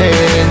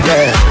feeling,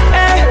 yeah.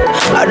 Hey,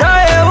 I know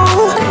you.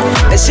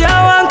 It's your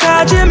one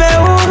card, Jimmy.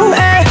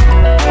 Hey,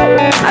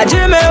 I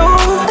Jimmy.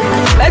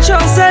 Let you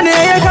send it,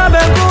 you come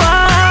back.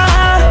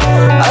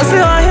 I see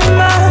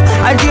him.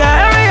 I do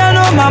area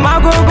no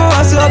mama go.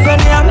 I see open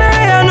the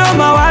area no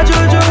mama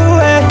juju.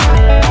 Hey,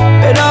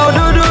 do.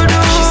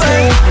 She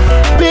said,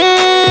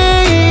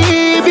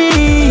 baby,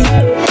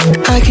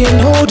 I can't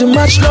hold it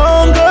much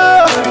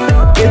longer.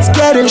 It's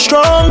getting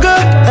stronger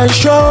and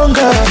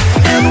stronger.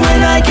 And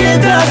when I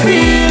get that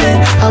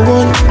feeling, I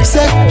want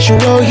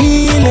sexual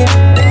healing.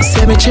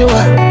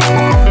 Semichiwa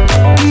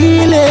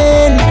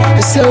healing.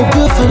 It's so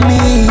good for me,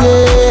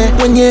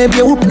 yeah. When you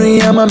be with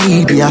me, I'm a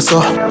media,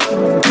 so.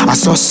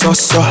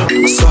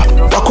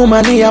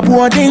 Wakumani, I'm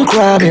boarding,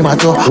 crab in my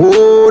door.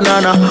 Oh,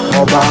 nana,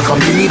 Oba, come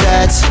give me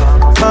that.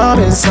 Mom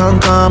and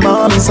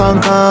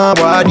Sanka,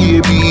 why do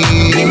you be?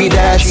 Give me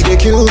that, she they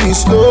kill me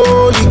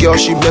slowly, girl,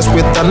 she blessed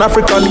with an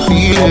African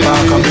feeling. Oba,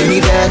 come give me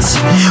that.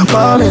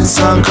 Mom and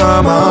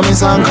Sanka,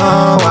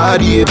 why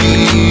do you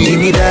be? Give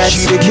me that,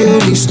 she they kill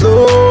me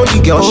slowly,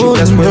 girl, she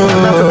blessed with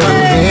an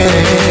African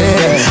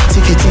feeling.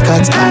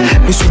 Cat,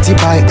 me sweetie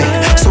pie.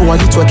 So while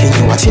you talking,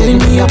 you are tearing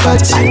me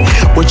apart.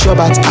 With your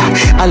bat,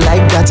 I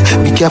like that.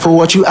 Be careful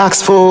what you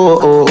ask for.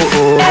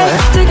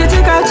 Take it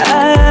out,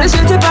 me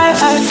sweetie pie.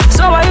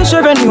 So while you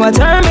shoving, you are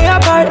tearing me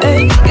apart.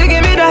 You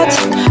give me that,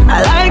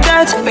 I like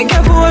that. Be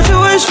careful what you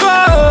wish for.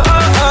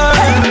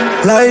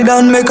 Lie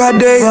down, make a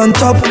day on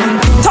top.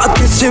 Talk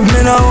is cheap,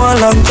 me no one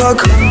long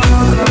talk.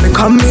 Me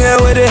come here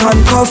with a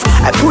handcuff.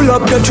 I pull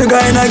up the trigger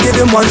and I give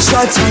him one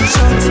shot.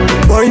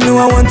 Boy, knew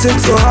I want it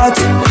so hot.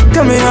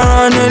 Tell me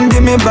around and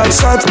give me back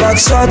shots. I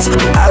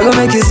gon'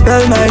 make you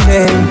spell my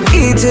name.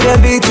 E to the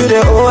B to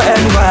the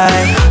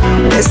O-N-Y.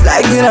 It's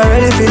like you're not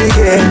ready for the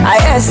game.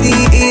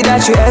 I-S-E-E,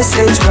 that you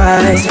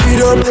S-H-Y.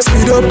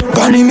 Speed up,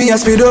 bunny me a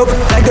speed up.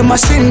 Like a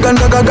machine gun,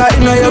 gaga,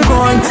 you know you're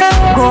going.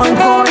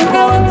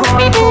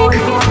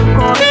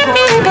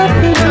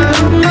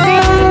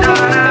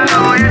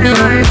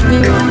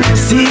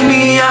 See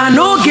me, I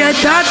no get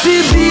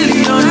 30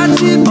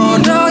 billion. Oh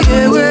no,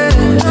 yeah.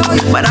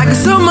 But I got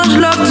so much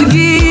love to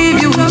give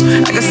you.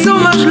 I got so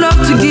much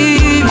love to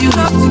give you.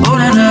 Oh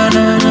na.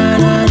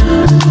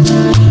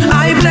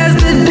 I bless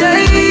the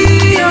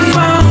day I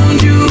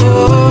found you.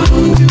 Oh,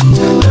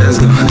 let's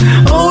go.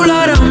 Oh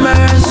Lord of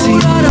mercy.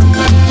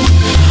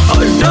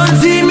 Oh, don't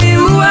see me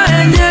who I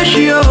am, yes,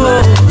 yo.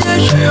 Oh,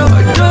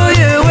 do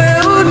you,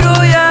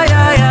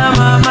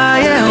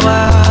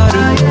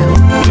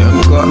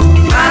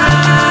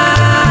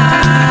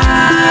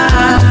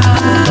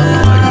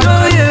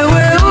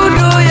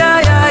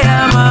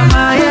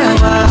 mama, yeah,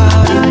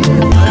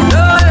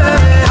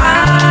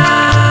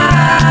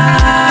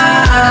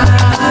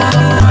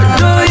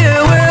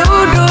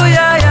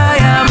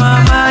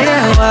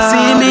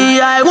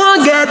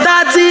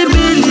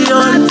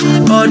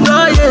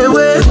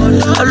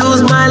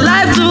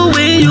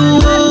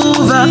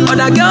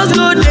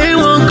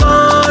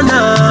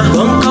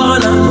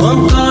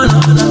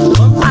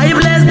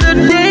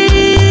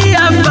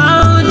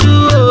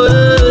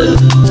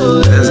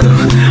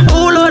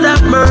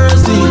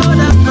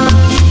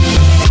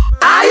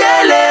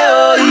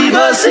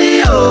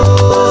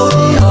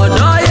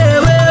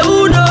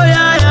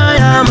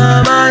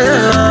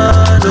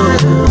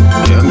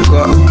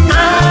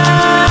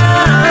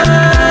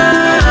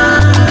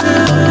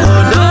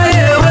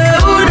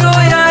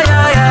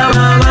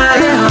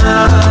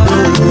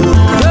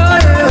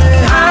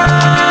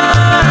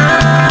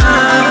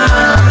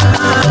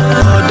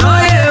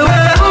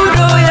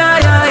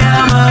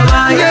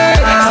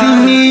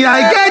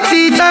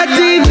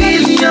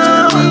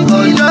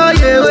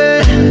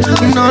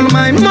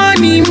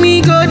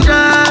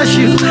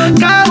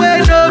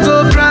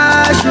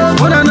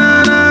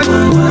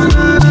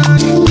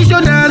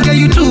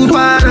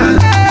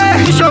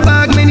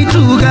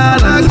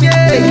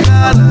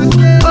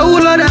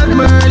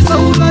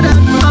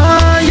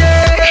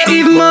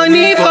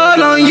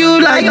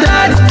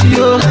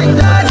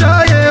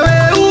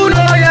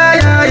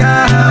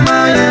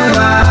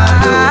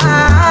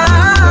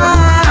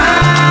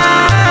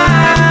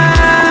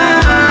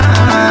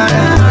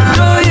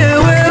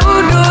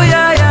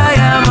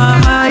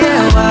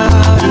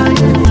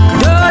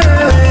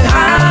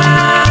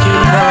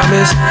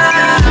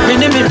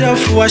 me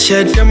for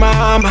shed the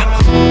mama.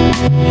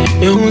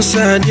 You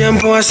said the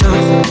empoasa.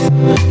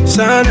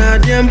 Sana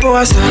the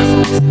empoasa.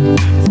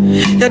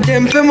 Ya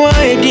tempe mo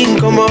edin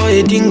komo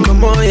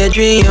ya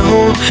dream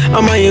home.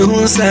 Ama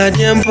you said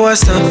the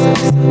empoasa.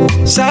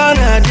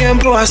 Sana the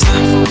empoasa.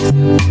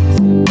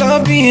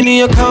 Love being in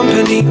your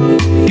company.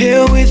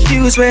 Here with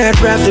you is where I'd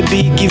rather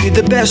be. Give you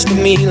the best of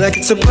me like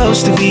it's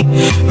supposed to be.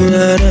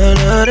 Na, na,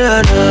 na,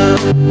 na, na.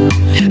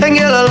 And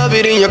girl, I love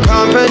it in your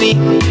company.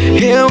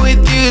 Here with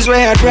you is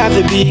where I'd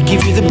rather be.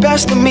 Give you the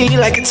best of me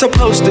like it's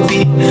supposed to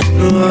be.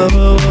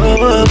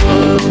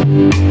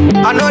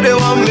 I know they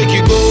won't make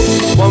you go,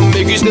 won't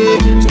make you stay.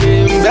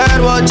 Stay in bed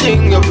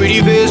watching your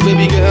pretty face.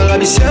 Baby girl, I'll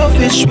be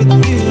selfish with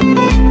you.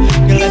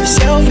 Girl, I'll be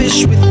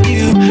selfish with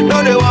you.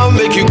 No, they won't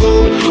make you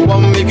go,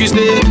 won't make you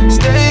stay.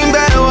 Stay in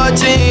bed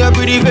watching your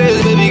pretty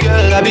face. Baby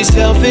girl, I'll be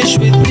selfish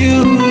with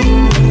you.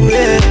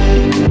 Yeah.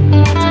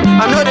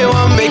 I know they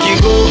won't make you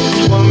go,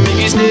 won't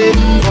make you stay.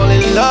 Fall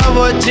in love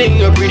watching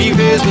your pretty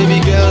face. Baby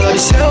girl, I'll be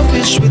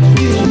selfish with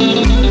you.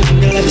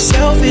 Girl, I'll be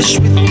selfish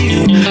with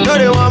you. No,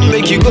 they won't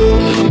make you go,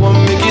 won't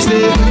make you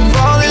stay.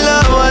 Fall in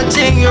love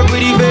watching your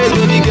pretty face.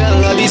 Baby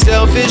girl, I'll be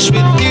selfish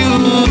with you.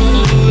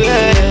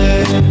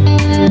 Yeah.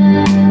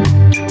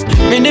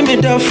 Me name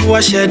it up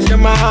for shed the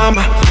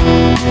mama.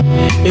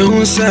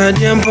 You said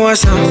the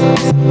empoasa.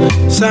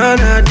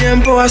 Sana the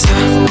empoasa.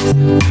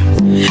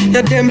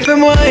 Ya tempe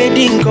mo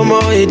edin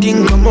komo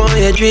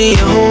ya dream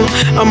home.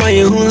 Ama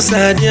you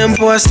said the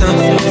empoasa.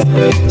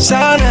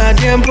 Sana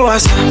the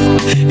empoasa.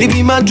 It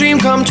be my dream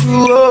come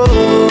true.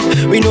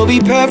 Oh. We no be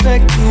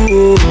perfect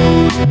too.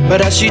 Oh.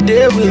 But as she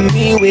there with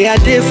me, where I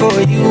did for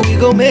you, we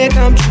gon' make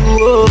come true.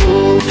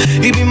 Oh.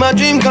 It be my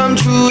dream come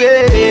true.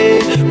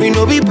 Yeah. We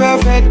no be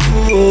perfect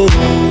too. Oh.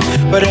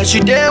 But as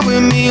you there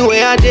with me,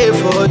 where I did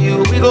for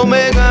you, we gon'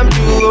 make them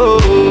true.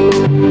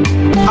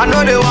 I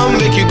know they won't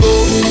make you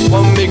go,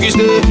 won't make you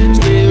stay.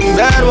 Stay in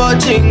bed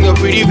watching your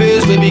pretty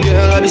face. Baby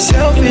girl, I'll be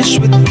selfish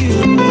with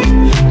you.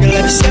 Girl,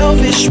 I'll be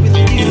selfish with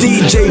you.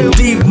 DJ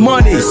Deep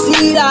Money.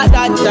 See that,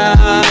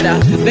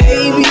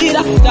 baby,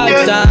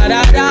 that.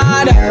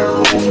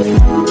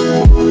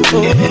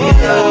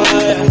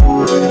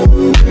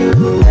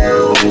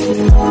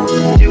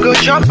 You go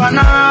chop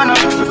banana.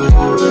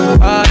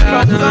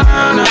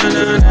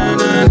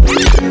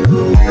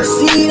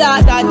 See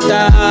that,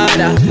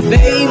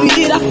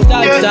 baby,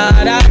 that.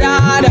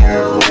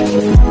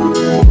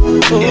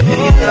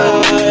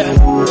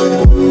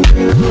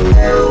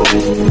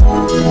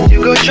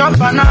 You go chop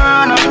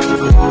banana.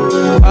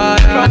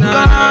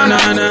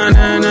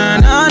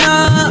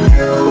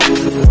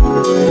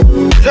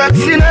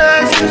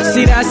 Sexiness.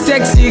 See that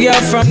sexy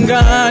girl from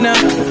Ghana.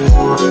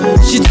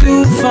 She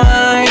too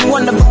fine,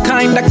 one of a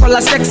kind, I call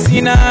her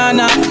sexy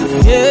nana.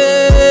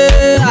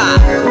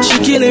 Yeah, she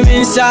kill him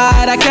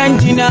inside, I can't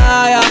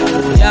deny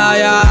her.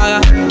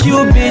 Yeah.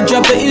 Cupid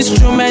drop the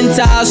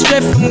instrumental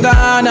straight from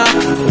Ghana.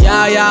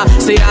 Yeah.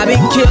 Say I be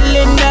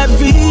killing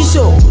every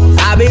show,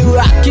 I be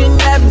rocking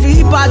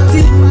every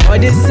party. All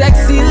the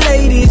sexy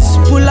ladies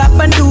pull up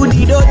and do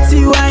the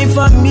dirty wine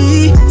for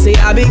me. Say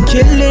I be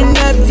killing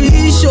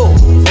every show.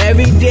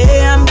 Every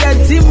day I'm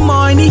getting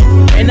money,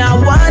 and I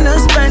wanna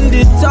spend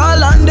it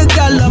all on the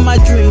girl of my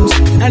dreams,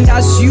 and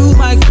that's you,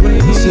 my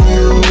queen.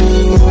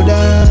 Slow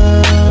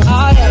down.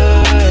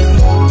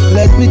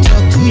 Let me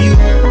talk to you,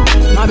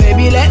 my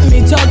baby. Let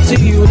me talk to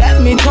you.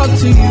 Let me talk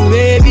to you,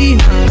 baby.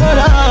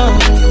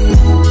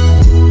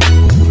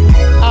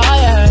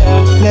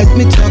 Let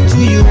me talk to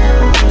you,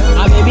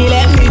 my baby.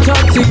 Let me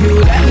talk to you.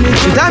 Let me.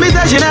 She tell me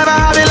that she never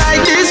have it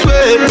like this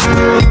way.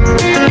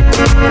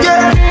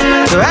 Yeah.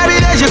 So every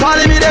day she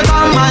calling me, they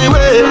come my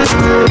way.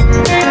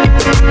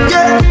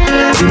 Yeah.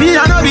 To me,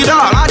 I know be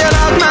dog, I dey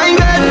love my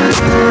girl.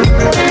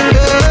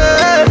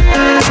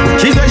 Yeah.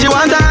 She said she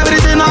want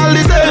everything all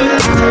the same.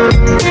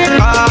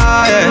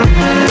 Yeah.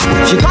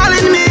 She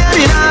calling me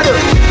every night.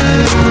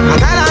 I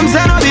tell her I'm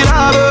saying no be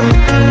love.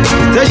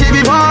 Say she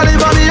be falling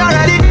for me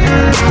already.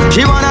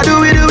 She wanna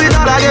do it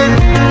all again.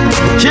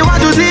 She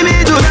want to see me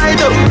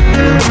tonight.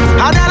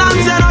 I tell her I'm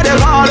saying no they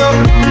call.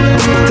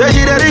 Say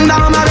she dey ring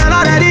down my bell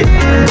already.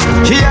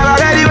 She ever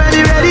ready when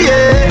he ready,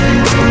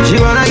 yeah. She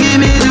wanna give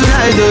me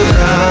tonight,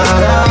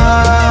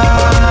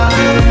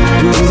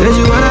 Say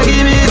she wanna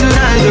give me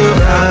tonight,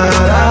 yeah.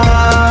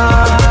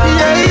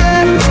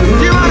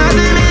 She wanna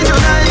see me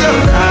tonight,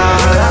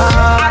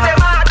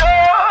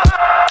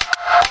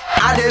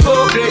 I dey go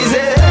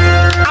crazy.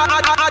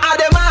 I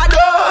dey mad,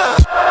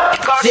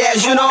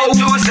 yes, you know,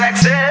 too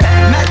sexy.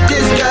 Met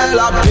this girl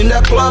up in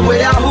the club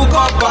where I hook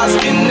up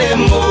asking them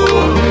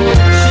more.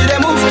 She dey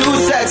move too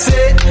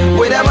sexy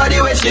with her body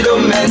where she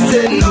don't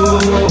maintain, no.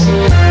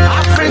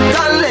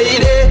 African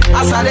lady,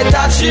 as I dey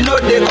touch, she know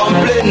they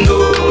complain, no.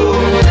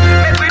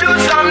 Make we do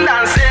some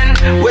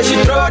dancing where she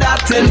throw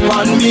that thing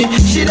on me.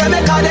 She dey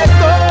make her dey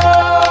go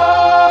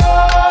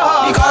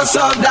because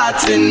of that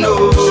thing,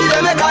 no. She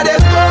dey make her dey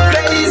go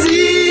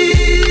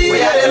crazy.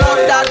 Where they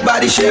love that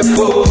body shape,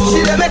 oh. She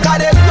dey make her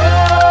dey go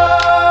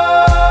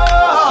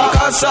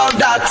because of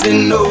that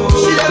thing, no.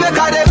 She dey make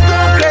her dey go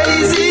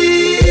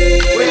crazy.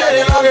 Where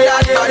they love that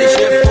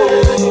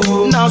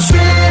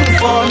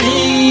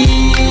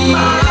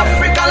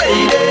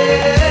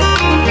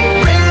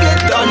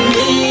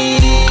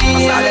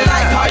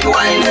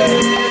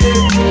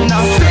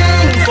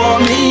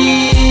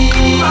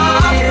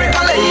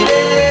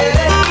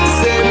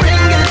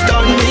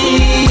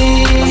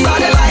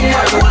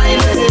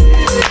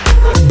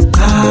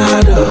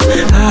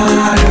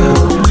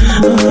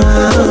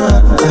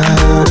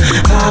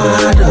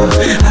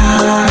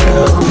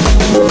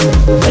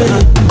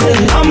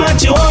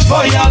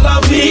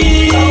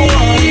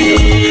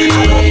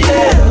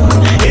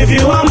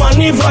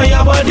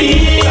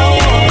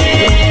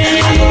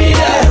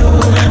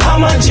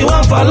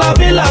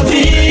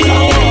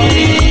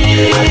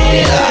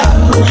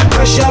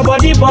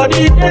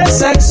they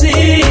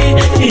sexy.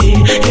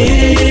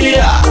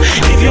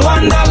 If you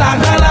want dollar,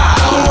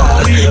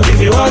 if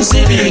you want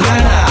city,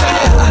 Ghana,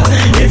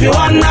 if you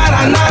want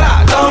nara,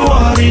 don't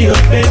worry, oh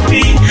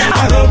baby,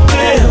 I go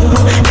pay.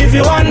 If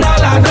you want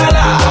dollar, don't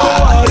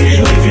worry.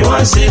 If you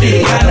want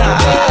city, Ghana,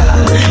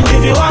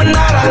 if you want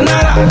nara,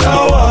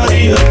 don't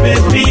worry, oh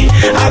baby,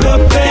 I go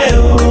pay.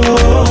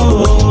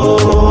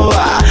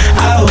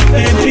 Oh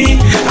baby,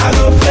 I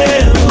go pay.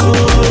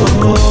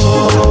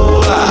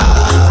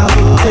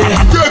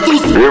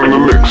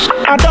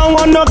 I don't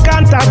want no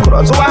contact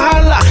cross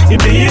wahala.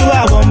 If you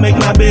I won't make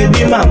my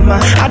baby mama.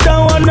 I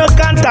don't want no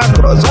contact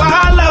cross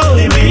wahala.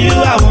 If you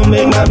I won't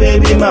make my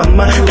baby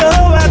mama. No,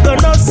 I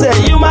cannot say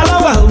you my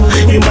lover.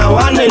 You my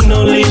one and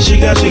only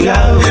sugar.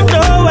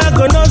 No, I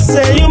cannot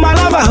say you my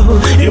lover.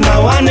 You my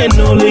one and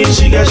only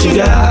sugar.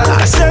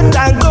 I said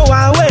and go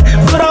away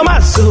from my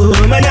soul.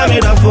 Man, I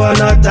made up for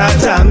not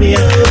that me.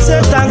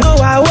 Said and go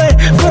away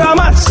from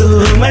my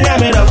soul. Man, I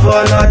made up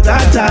for not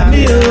that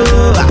me.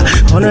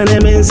 On a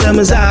name in some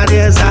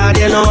Zadia,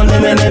 no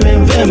name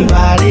in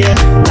Vampire.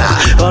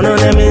 On a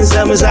name in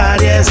some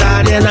Zadia,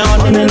 no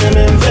name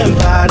in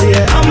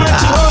Vampire. How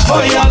much you want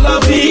for your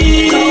love?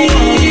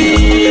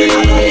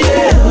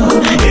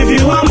 If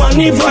you want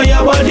money for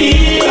your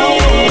body,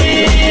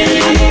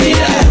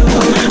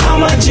 how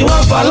much you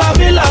want for love?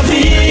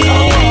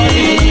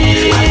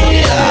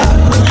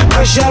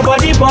 Cause your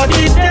body,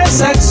 they're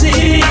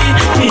sexy.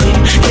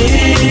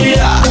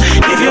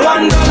 If you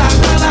want dollar,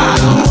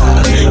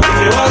 if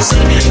you want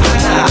city, if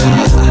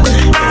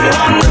you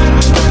want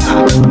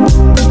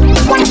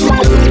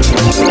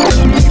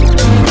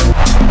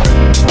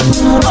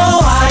oh,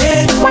 why?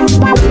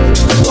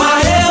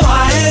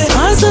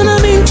 Asana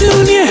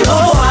mintunie.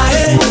 Oh,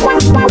 why?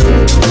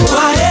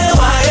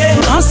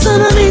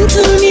 Asana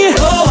mintunie.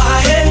 Oh,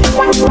 why?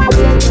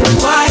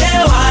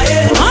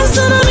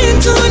 Asana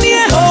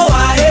mintunie. Oh,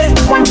 why?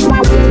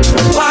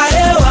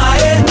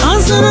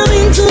 Asana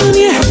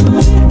mintunie.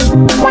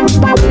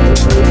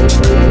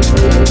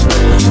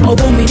 Oh,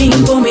 boom,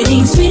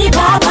 sweetie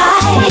papa.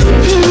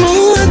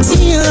 Boom,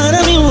 sweetie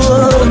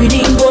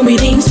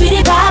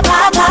papa.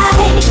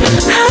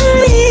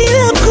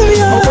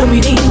 Oh,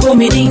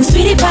 boom,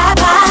 sweetie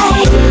papa.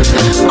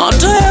 I'll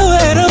tell you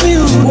where I'm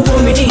you.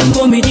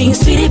 Boom,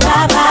 sweetie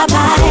papa.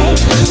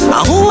 I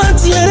want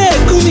to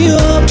let you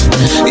up.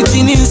 It's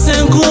in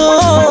Senko.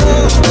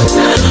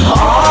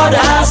 Oh,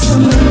 that's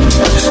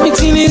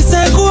it's in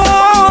Senko.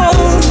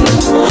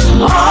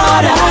 Oh,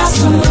 that's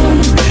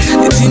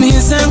it's in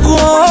Senko.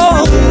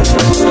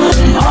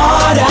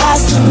 Oh,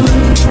 that's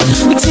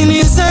it's in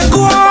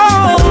Senko.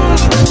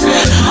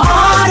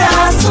 Oh,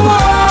 that's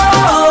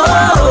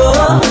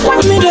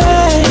me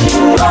day.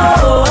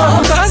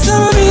 Cause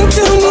I'm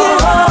into you,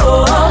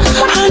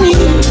 honey.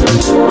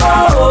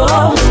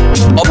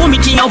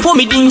 Oh,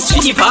 me ding,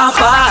 sweetie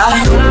papa.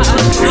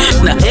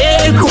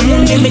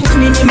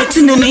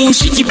 Na me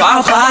sweetie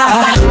papa.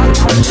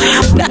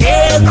 Na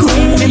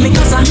me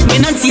casa, me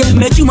nantie,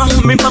 me juma,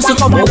 me paso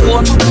como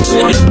one.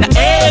 Na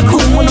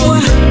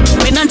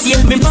me nantie,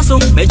 me paso,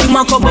 me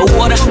juma como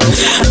water.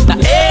 Na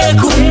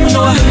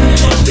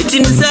me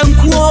tin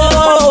zemko.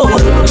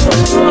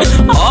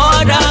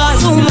 Oda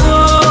sumo.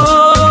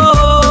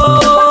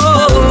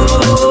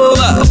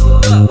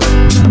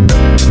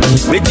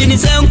 Me tin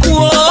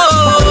zemko.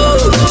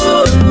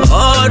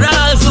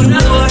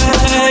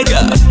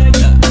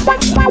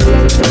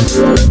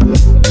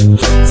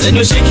 Then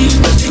you shake it,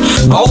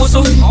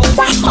 also, I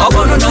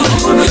wanna know.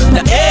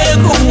 The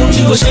echo,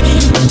 you shake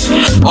it,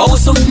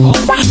 also,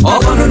 I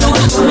wanna know.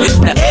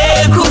 The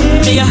echo,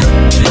 yeah,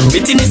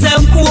 between the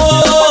same quo.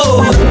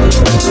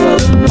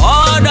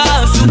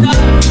 Orders,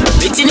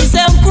 between the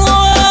same quo.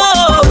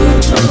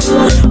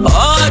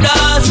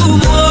 Orders,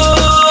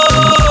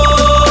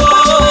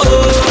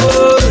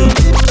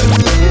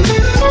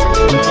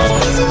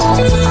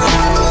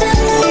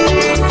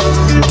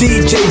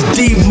 DJ D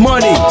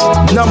Money,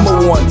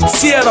 #1,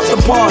 tear up the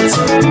party.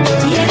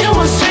 Yeah, they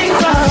was straight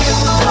club.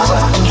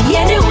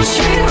 Yeah, they was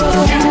straight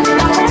club.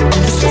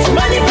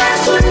 Money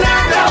pass with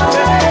nada.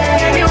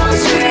 Yeah, they was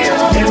straight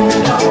club.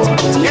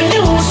 Yeah, they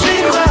was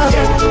straight club.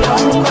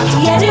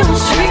 Yeah, they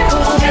was straight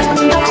club.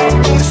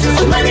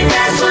 Money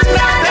pass with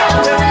nada.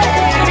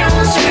 Yeah, they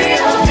was straight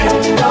club.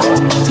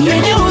 Yeah,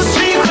 they was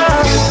straight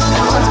club.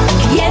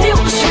 Yeah, they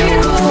was straight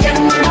club.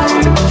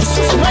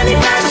 Money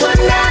pass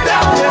with nada.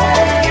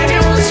 Yeah, they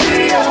was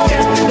straight club.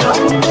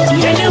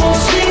 Yeah, they was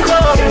straight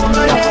club.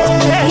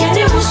 Yeah,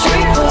 they was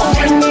straight club.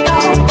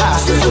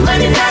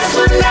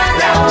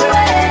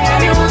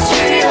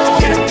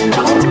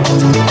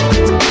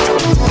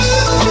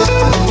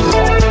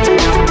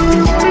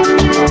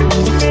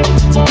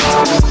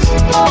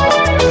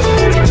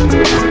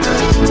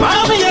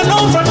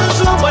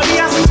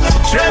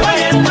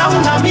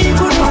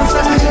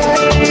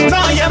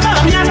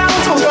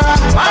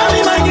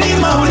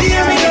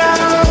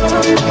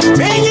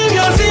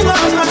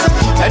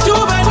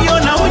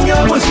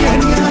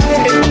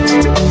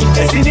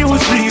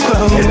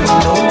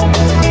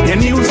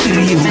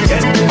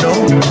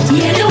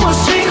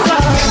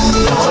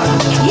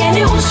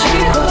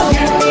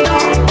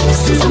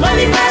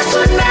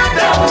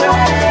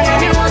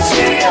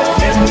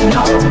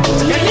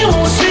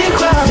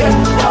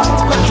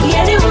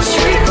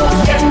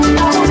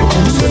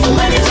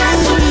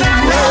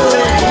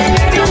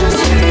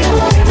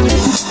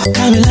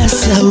 Come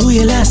last, who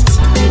you last?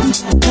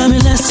 Come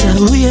last,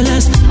 who you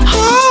last?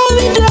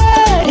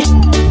 Holiday,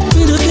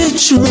 we don't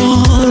get you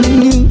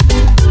wrong.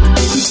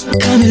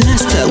 Come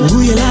last,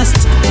 who you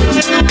last?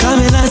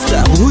 Come last,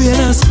 who you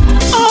last?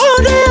 Oh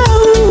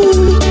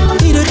no,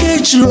 we don't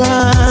get you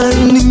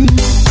wrong.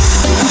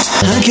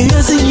 I can't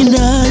see you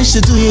now,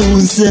 should do you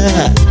answer.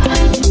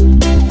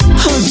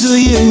 How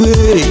do you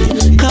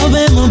wait? Come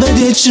on, but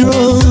it's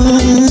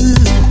wrong.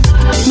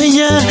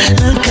 Menya,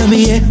 come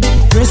here,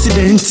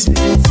 president.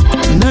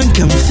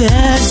 Nankam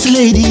first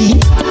lady,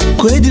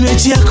 kwedina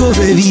chiako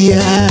baby.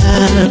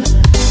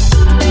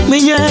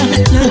 Menya,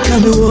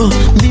 nankam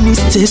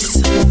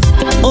ministers.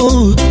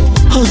 Oh,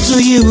 how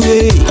do you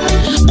wait?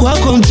 Kwa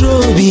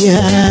control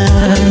biya.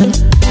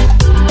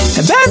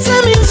 Better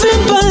me feel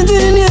bad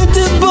in your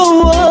tempo.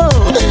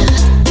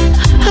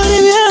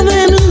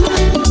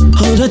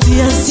 Hold on to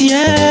your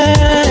siya.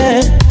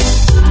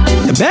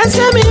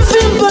 Better me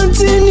feel bad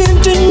in your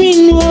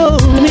tempo.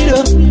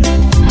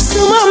 So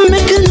I'm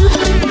making.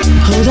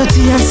 Hold on to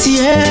your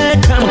siya.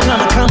 Come on.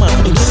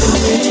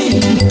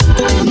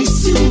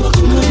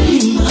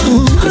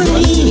 Oh,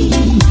 honey,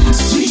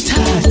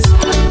 sweetheart.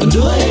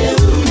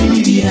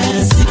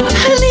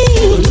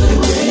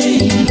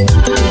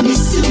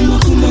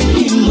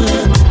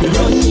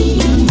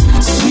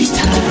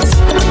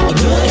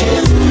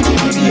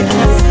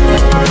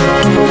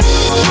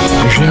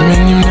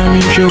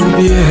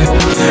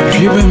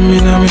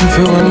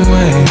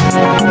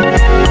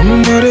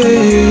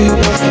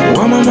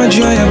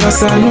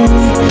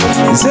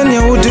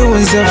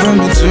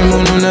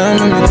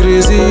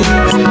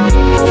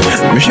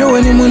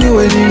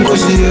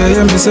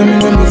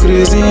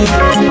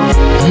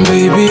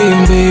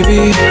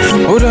 Baby,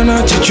 hold on,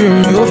 I'll teach you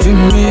me off in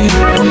me.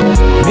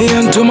 Me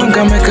and two man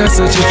can make us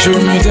such a true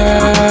me da.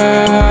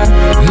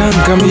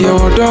 Nanka me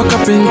your dog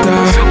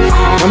carpenter.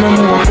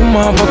 Mama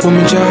Wakuma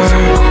Bakumja.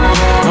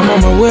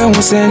 Mama where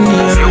was send you?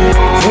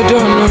 You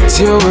don't know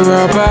till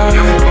we're about.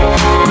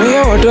 Me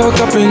your dog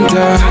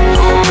carpenter.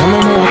 Mama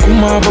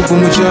Wakuma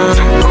Bakumja.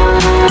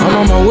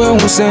 Mama where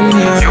was send you?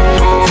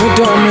 You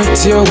don't know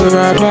till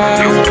we're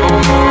about.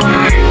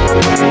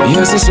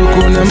 Yes, it's so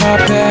cool in my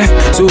pair.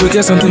 So we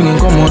get something in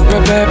common,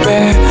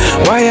 pepe.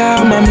 Why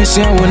am I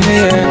missing one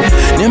day?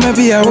 Never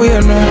be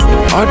away, no.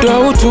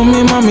 Although to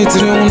me, mommy, it's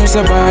no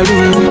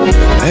sabalu.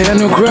 I had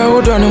no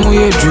crowd on him,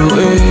 we do,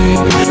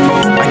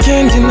 I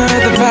can't deny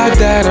the fact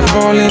that I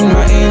fall in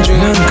my angel.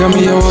 Come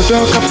here,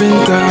 dog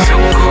carpenter.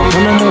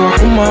 Mama,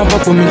 Wakuma,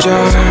 Bakumja.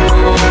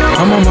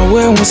 Mama,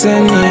 where was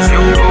send you?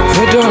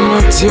 They don't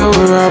know till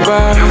we're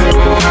about.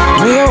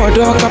 Me, your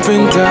dog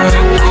carpenter.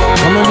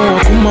 Mama,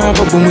 Wakuma,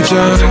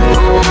 Bakumja.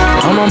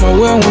 Mama,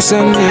 where was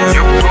send you?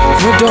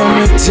 They don't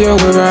know till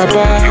we're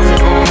about.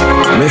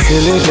 Me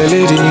feel it, the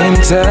lady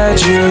inside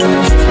you.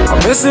 I'm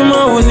missing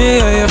my one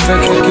year, I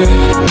fake.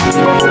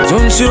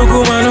 Don't you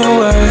go man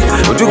away?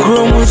 But you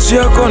grow much,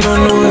 you're gonna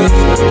know it.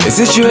 Is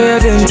it your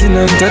identity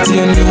and that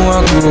you know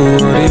I go?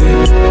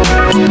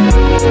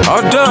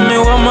 Oh, damn me,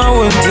 what my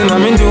winter,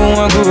 I'm in doing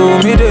I go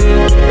me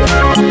there.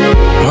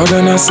 More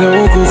than I say,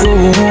 oh,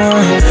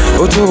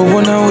 go, to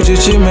one out, you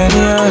chimney.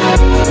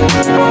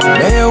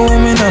 They a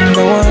woman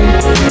number one,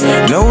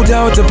 no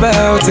doubt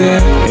about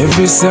it.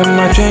 Every time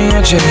I train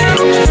a check,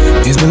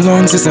 it's been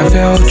long since I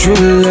felt true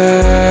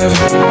love.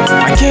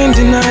 I can't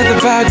deny the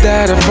fact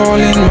that I fall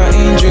in my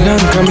angel.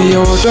 Nanka me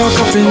your dog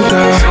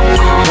carpenter.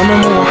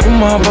 Mama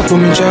Wakuma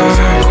Bakumja.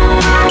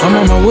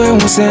 Mama where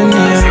was send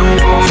you?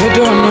 They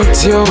don't know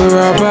till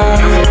we're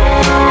about.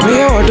 Me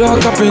your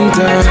dog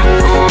carpenter.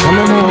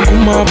 Mama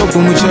Wakuma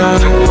Bakumja.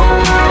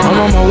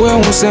 Mama where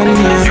was send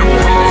you?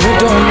 They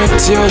don't know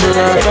till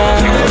we're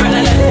about.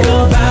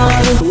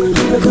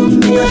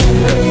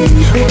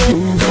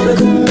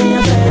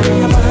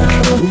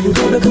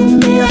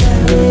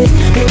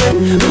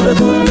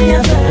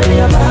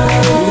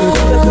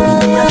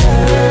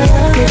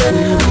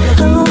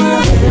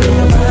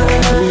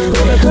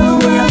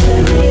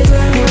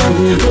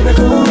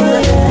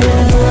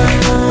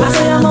 I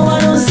say I'm a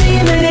one on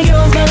see many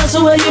girls, but I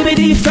swear you be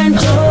different.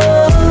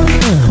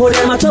 What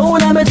am I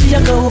told? I'm a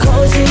teacher,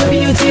 cause your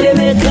beauty they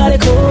make all the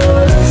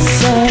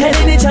chorus. And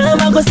anytime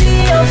I go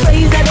see your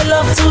face, I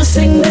love to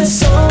sing this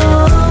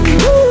song.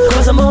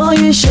 Cause I'm all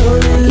you show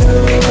me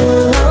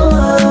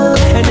love.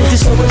 And it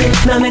is so good.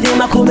 Now me dey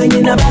my coming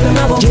in a bag of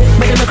my book.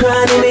 Me dey my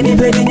crying, me dey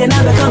begging, and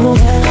I become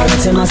home. All the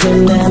time I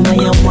send them, I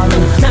am one.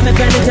 Now me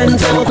crying 10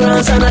 times, I cry, and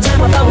I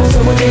time I bounce so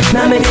good.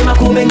 Now me dey my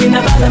coming in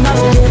a bag of my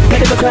book. Me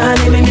dey my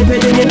crying, me dey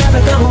begging, and I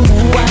become home.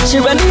 Watch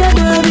you when me a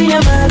do, me a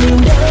man in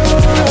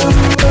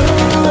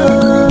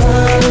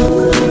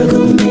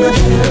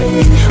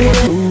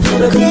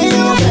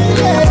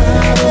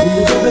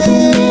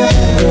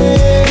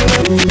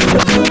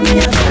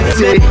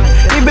Say,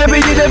 baby,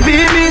 you done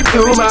beat me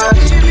too much.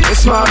 It's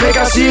smart, make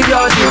I see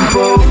your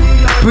dimple.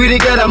 Pretty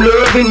girl, I'm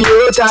loving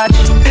your touch.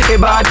 Hey,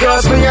 bad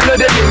girls, me, I know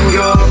the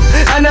bingo.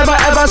 I never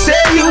ever say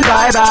you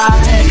bye-bye.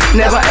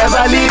 Never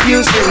ever leave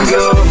you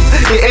single.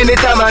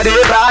 Anytime I do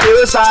by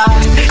your side,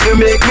 you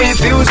make me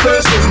feel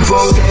so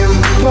simple.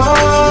 Simple,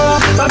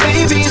 my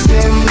baby,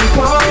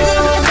 simple.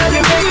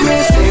 You make me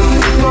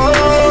simple.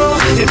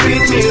 You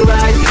treat me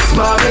right,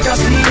 smile like I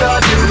see your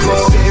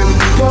dimple.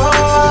 Simple,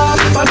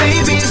 my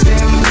baby,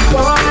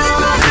 simple.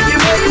 You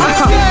make me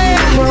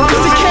simple.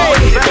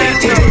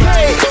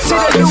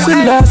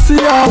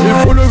 You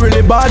follow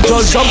really bad,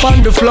 just jump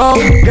on the floor.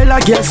 Girl, I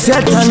get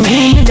set and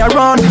give me a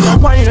run.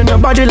 Wine on your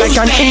body like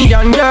an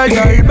Indian girl.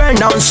 Girl, bend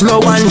down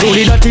slow and do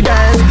the dirty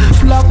dance.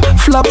 Flop,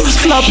 flop,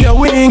 flop your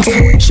wings.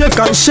 Shake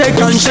and shake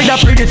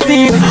that pretty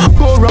thing.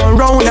 Go round,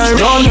 round and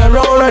round and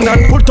round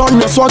and put on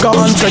your swagger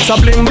and flex a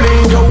bling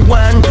bling. You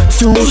 1,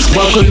 2,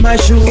 buckle my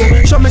shoe.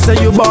 Show me say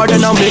you bored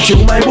and I'll make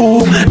you my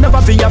boo.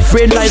 Never be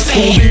afraid like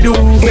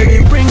Scooby-Doo.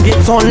 Baby, bring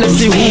it on, let's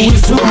see who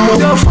is who.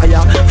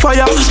 Fire,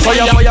 fire,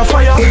 fire, fire,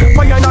 fire.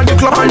 Fire in the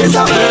club and it's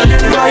a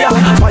burning fire.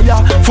 Fire,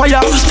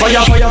 fire,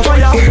 fire, fire,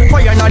 fire.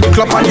 Fire in the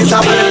club and it's a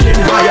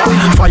burning fire.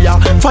 Fire,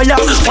 fire,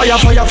 fire,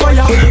 fire,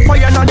 fire.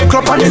 Fire in the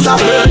club and it's a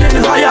burning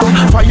fire.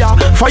 Fire,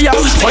 fire,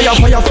 fire,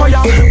 fire,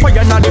 fire.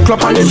 Fire in the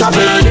club and it's a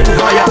burning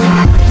fire.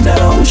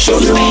 Now show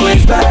me who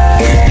is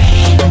back.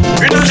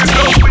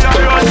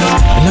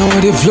 Now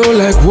they flow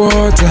like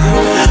water.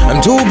 I'm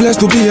too blessed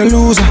to be a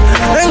loser.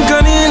 And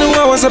Canino,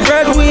 I was a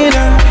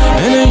breadwinner.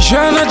 And then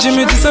Shana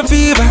Jimmy, it's a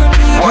fever.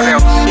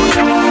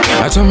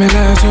 I told me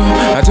lies,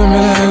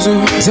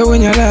 so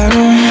when you're lying,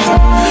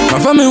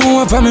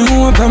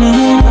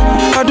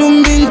 I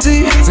don't mean to.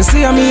 They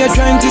say I'm here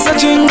trying to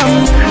search in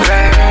them.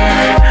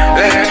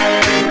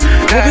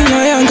 Baby, I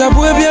ain't got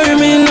boy, baby,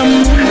 me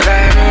numb.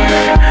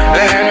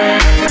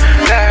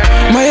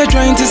 My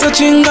trying to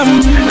search in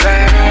them.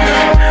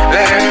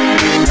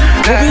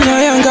 Baby,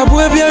 I ain't got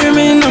boy, baby,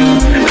 me numb.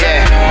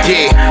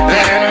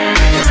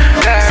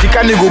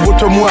 Sikani go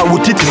botomu a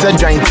wutiti za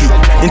jointi.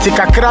 Inti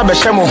kakra be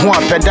shemo ho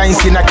apeda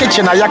insi na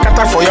kitchen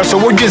ayakata for you so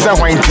wodweza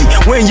hwanti.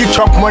 When you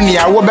chop money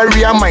a wo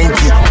bury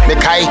aminti. Me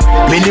kai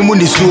menimu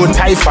ni so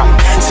taifa.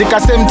 Sika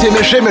semte me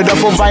hwe me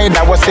dofo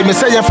vida wo se me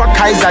say ya fa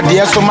Kaiser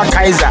de so ma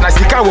Kaiser. Na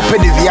sika wo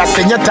pede via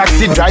senya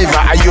taxi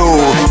driver ayo.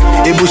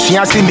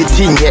 Ebusua se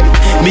metinye.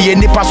 Me ye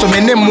nipa so me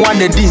ne mo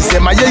na din se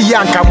ma ye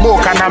yanka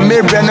boka na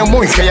mebre ne mo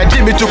hwe ya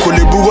jimi to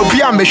kolebu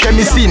obi a me hwe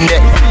me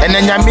sinne.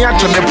 Enanyame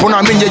ato me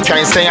pono me nye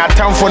twansen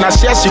atamfo na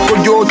she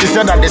kojo to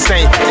say that the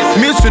same.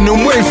 Me so no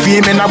mo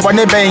efie me na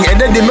bone ben e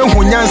de me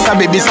hu nyansa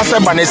baby sase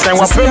bane sen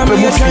wa pepe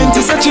mu fi.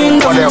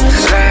 What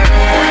else?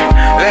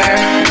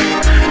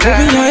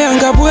 Baby, I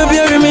ain't got boy,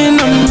 baby, me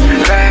numb.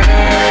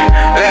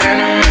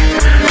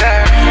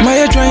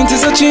 My trying to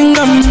search in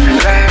them.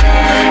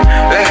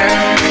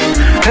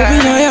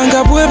 Baby, I ain't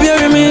got boy,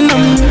 baby, me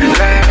numb.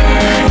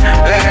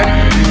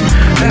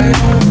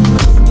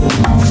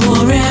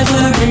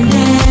 Forever and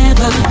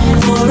ever,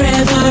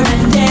 forever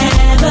and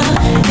ever,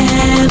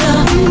 ever,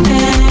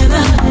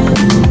 ever.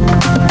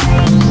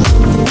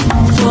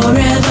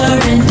 Forever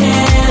and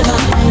ever,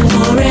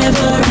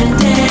 forever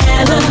and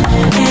ever,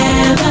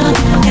 ever,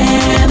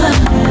 ever.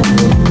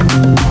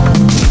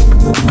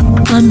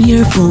 I'm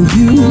here for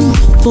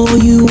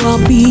you I'll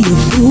be a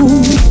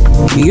fool.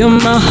 You're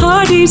my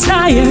heart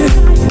desire,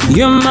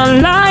 you're my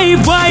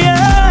life wire.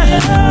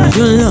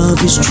 Your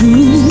love is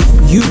true,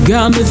 you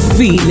got me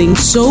feeling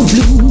so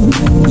blue.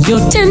 Your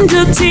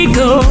tender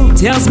tickle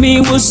tells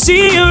me we'll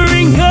see your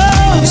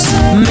wrinkles.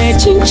 Me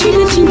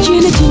chinchini,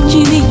 chinchini,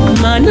 chinchini,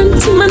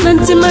 mananti,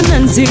 mananti,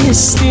 mananti.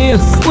 Still,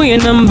 we're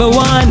number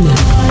one.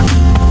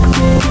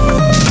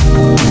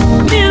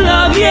 Me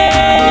love,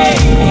 yeah.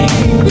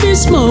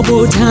 This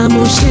mobile time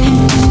will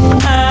shake.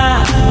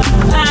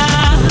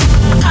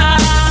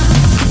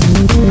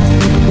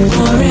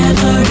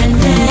 Forever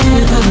and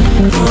ever,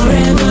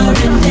 forever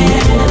and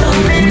ever,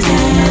 and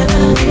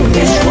ever.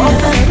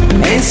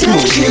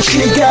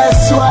 She got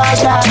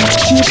swagger,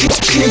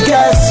 she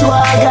got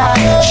swagger.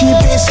 She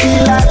be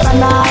sweet like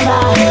banana.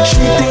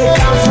 She take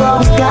her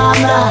from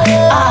Ghana.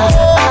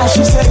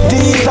 She's a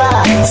diva.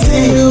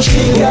 Still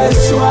she got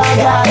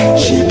swagger.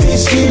 She be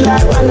sweet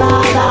like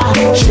banana.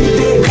 She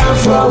take her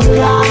from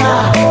Ghana.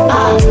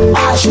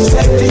 She's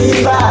a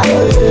diva.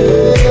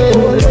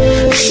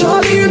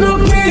 Surely you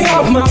knock me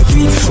off my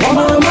feet. Oh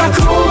mama,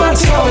 come and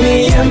tell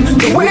me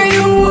the way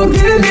you walk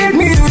didn't make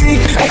me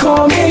weak. I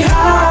call me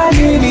high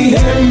in the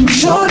hem.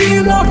 Surely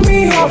you knock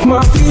me off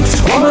my feet.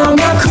 Oh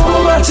mama,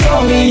 come and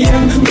tell me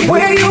the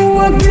way you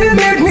walk didn't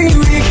make me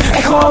weak.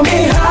 I call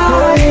me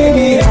high in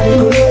the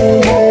hem.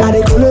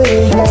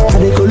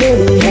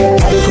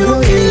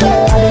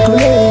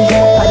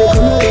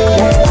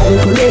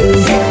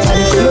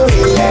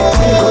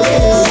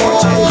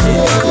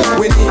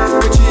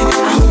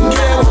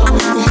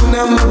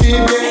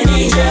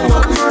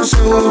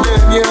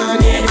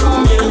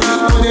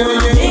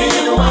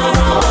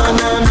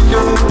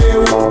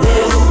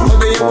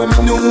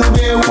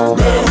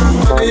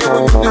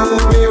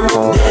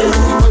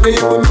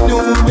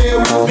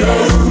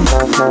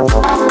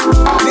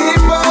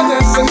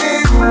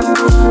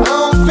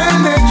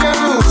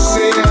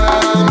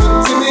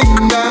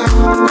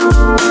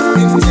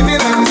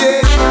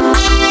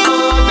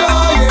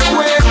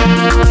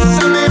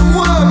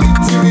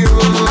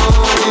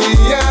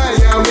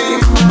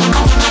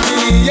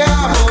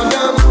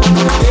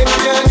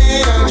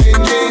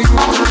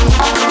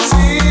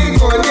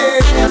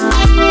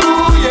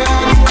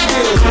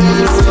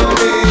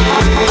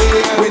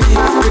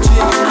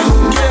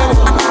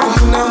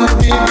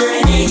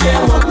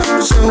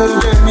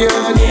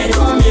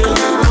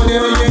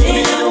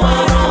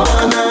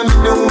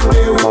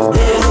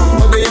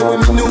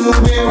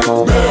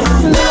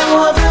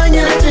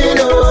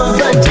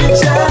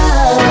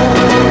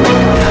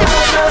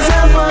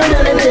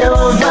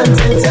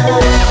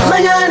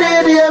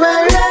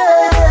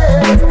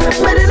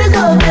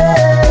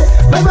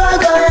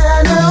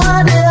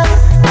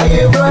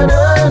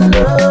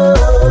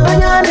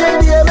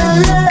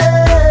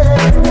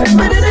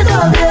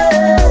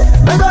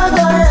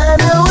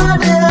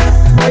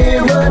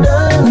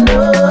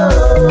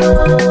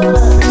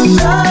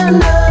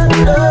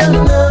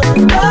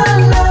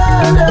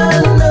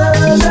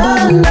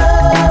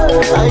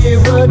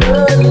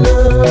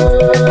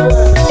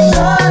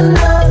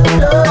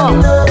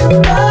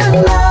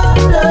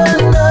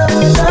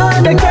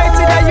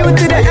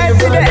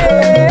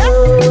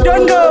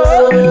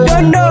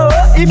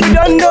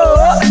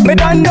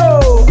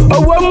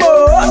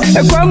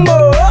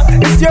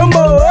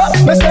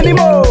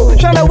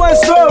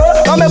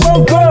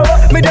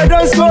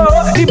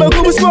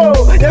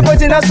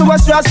 Tina Suwa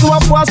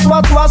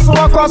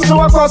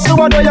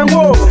do young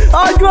wo.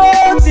 I go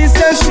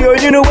essential,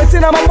 you know what's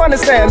in my fun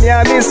stand,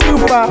 yeah, me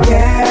super.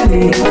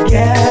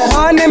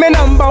 My name is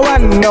number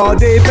one, no,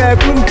 they pay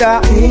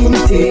punta.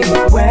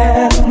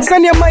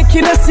 Send your mic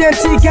in a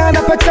CNT,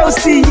 Ghana, Patel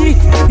C.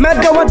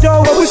 Medawa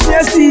do, wish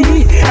you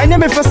see. I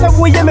never for some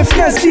way, I'm a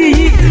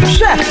fancy.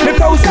 Chef, the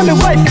post and the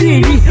white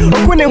tea.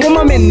 When a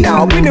woman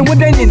now, when a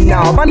woman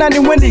now,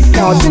 banana when it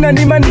counts in a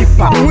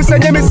Nimanipa. Who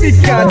said you see,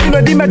 can't you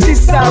know the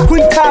Matissa,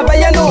 Quinta,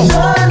 Bayano.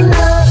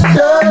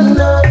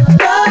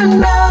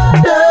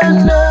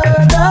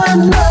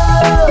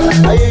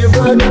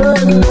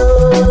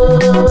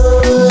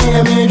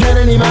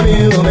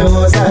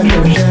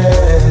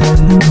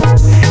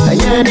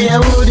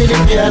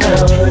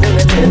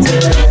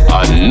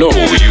 I know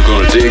you're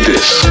gonna dig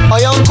this.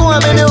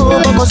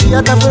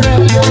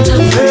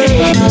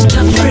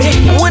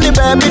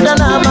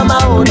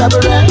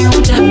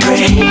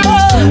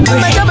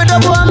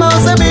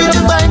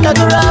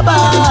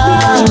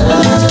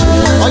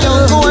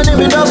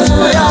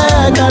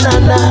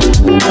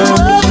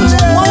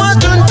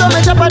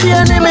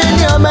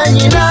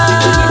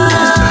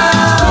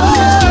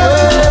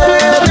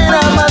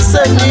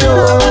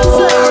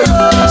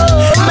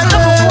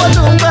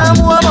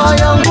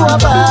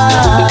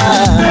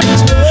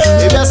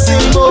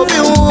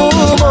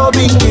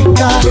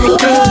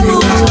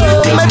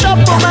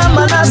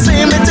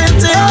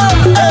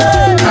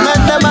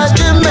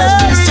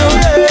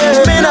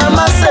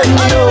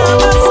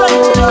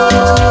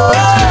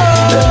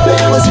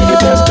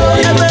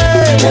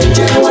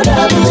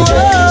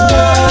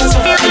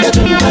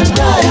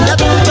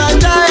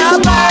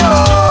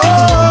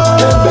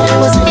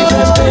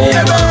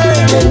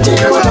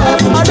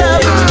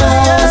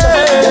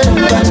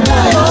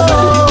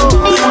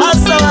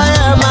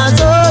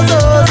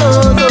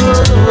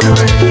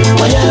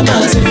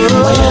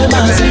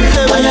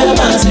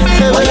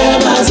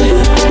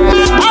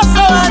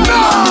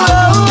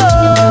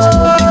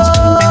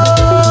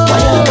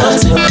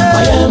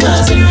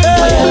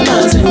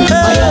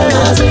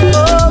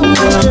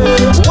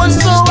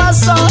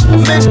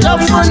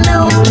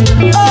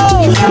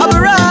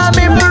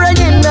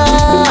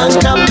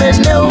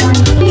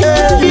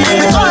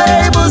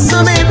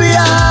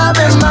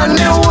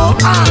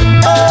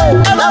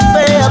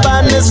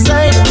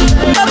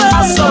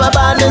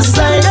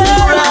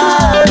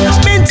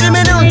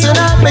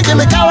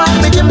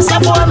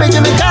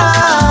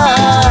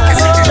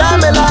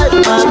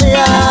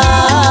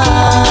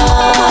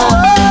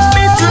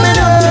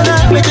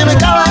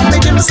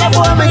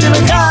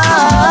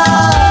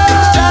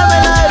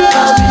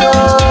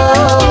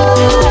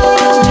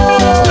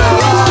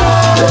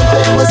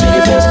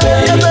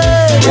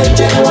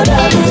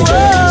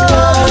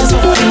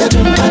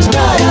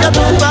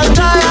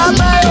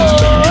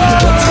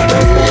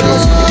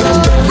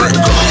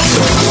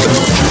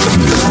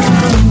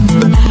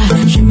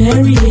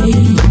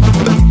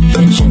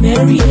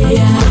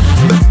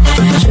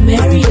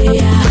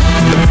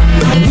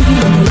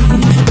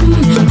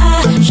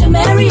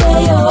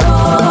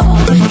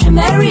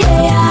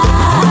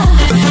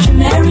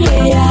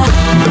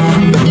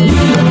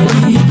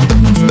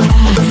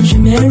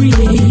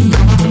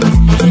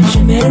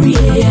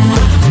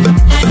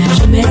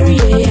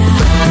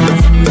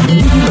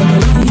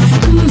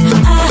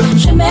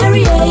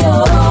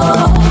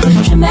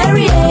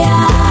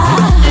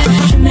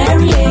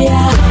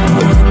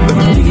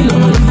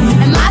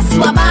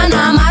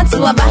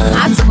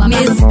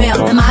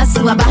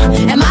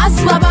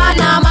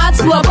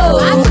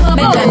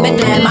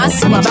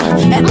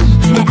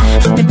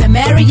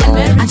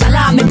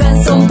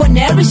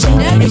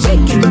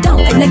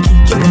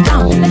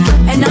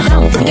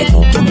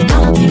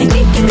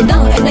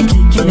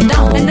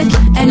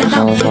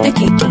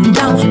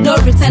 No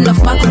return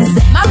of my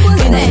consent. My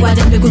consent. Why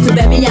don't we go to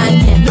baby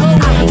and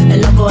I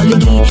love all the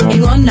key.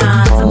 Ain't one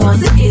night. Someone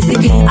sick.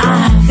 I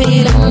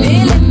feel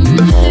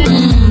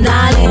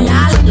darling,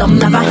 love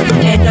never.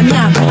 Head of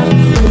Yaka.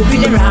 Who be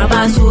the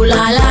rabba? So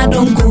la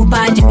don't go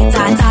by Jimmy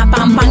Tata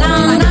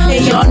Pampana.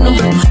 Hey, you no.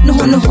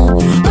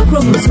 No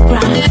problem to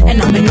cry.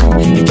 And I'm in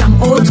it. I'm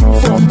old to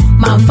form.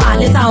 My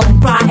father's out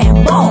cry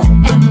and born.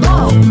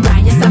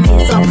 Yes, I'm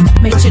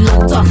up. Make you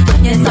long talk.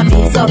 Yes, I'm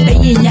up.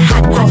 In your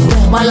hat pop.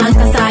 While I'm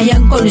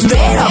Kasayan go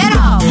straight up.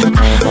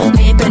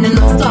 Me pen and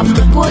no stop.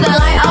 Put the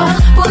light off.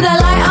 Put the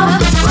light off.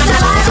 Put the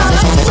light off.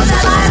 Put the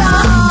light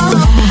off.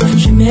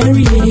 Je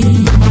marry,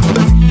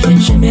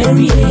 je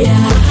marry,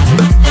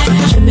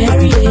 je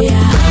marry.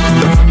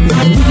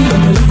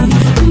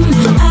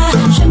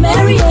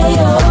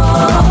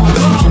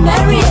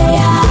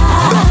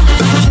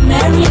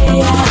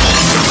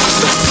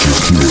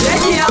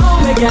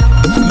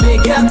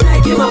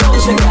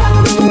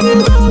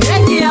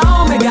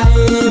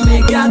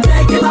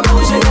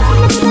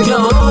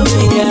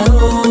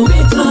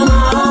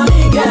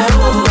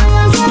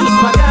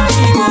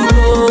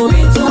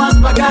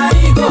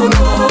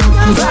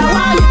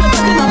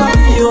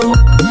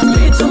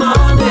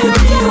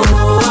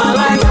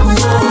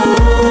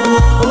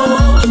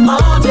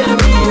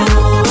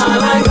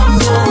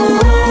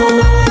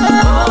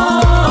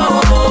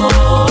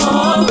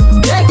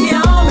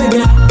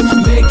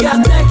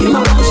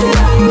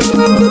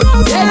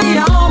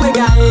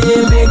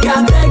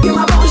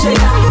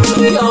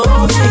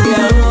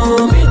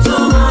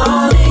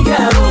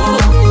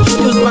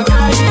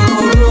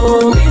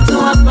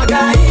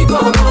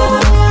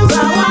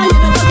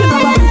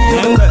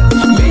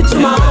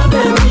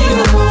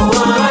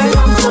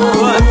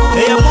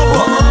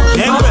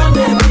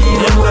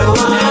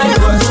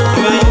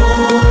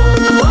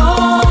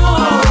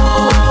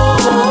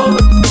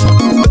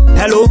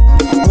 Hello,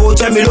 oh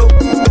Jamilo,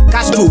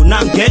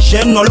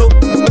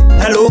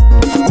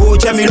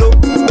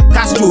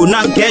 Castro,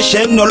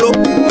 Nankeshen, Nolo,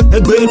 a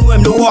green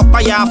woman to walk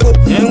by Yafo,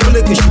 and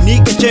Kulikish, a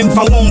gem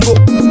for Wombo,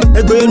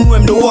 a green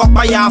woman to walk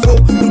by Yafo,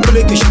 and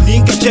Kulikish, a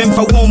gem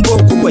for Wombo,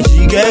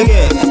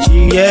 Shigege,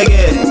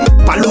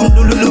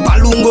 Palundulu,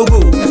 Palungo,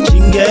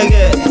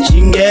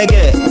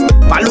 Shingege,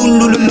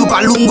 Palundulu,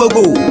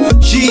 Palungo,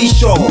 she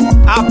saw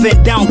up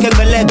and down,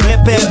 Kebele,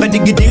 Pepe, but the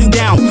getting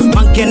down,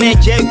 Monkey,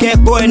 Jack,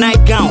 boy,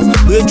 night gown,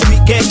 which we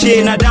catch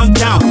in a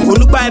downtown, who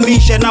look by me,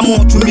 and I'm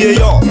on to me,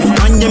 yo,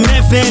 and your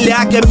man, family,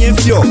 I came in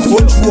for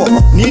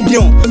need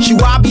you, she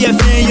will be a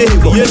fan,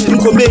 yes, you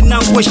come in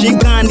now, what she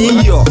can't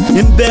hear,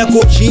 in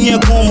Beko, she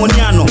ain't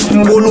Comoniano,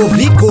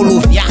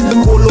 Colovia,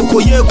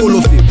 Colocoye,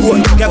 Colofi,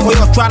 Gako,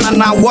 you're trying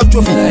now, watch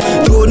of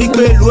it, Johnny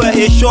Quello,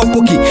 a short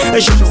cookie, a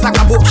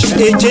Sakabo,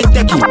 a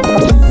Jeteki,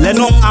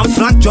 Lenon, and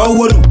Frank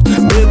Joe.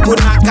 They could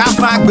not come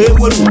back,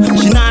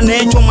 she not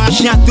nature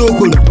machine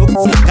token.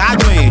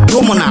 Gadway,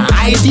 Domona,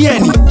 idea,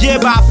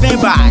 Jeba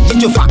Feba,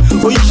 Jitofa,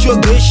 for you show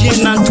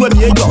Grecian and 20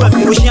 years old.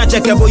 Ocean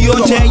check about your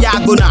chair,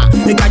 Yagona,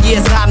 the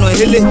Kajiasano,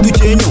 Hele to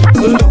change.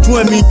 2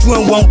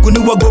 and 1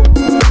 Kunuago,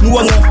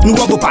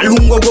 Nuago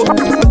Palungo.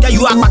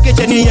 You are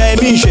packaging in your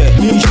mission.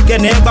 You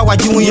can never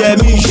what you hear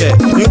mission.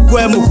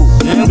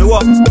 Nquemuku, no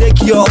one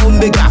take your own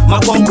bigger, my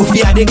uncle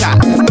Fiadeka.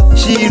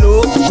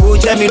 Shilo, oh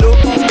Jamilo,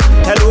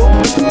 hello,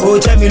 oh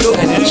Jamilo.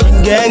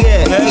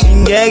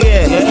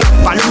 Shingege,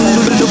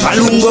 Palungo,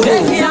 Palungo.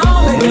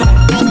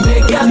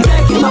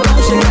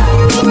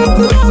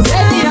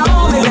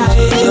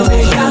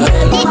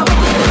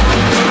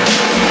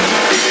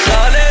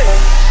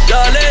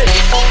 Darling,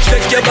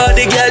 shake your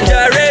body, girl,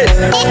 gyrate.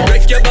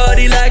 Break your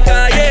body like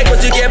I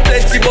cause you get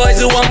plenty boys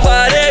who want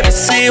party. We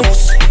see,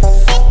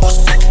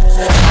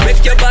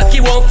 make your back,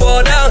 you won't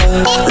fall down.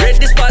 Rate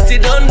this party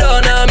done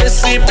now. Me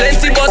see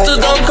plenty bottles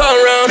don't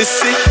come round. Me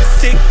see,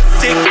 tick,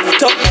 tick,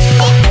 tock.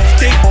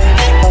 Tick,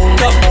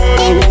 tock,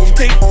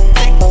 tick,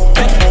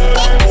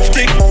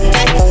 tick,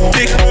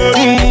 tick,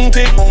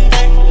 tick,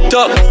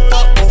 tock,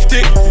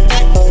 tick,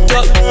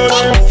 tock,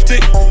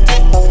 tick,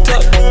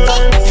 tock,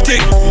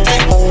 tick,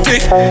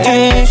 tick.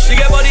 She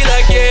got body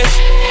like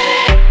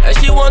and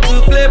she want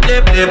to play,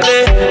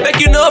 make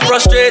you no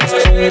frustrate.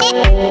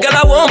 Girl,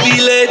 I won't be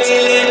late.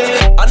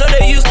 I know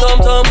they use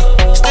tom-tom,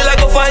 still I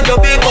go find your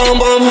big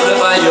bum-bum.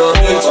 Find your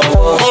big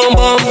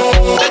bum-bum.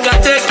 Make I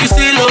take you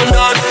see London.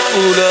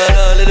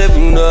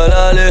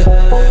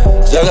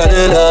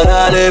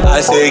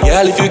 I say,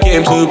 girl, if you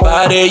came to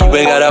party, you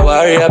ain't gotta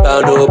worry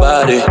about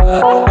nobody.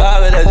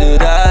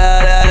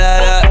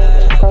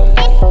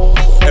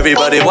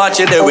 Everybody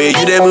watching the way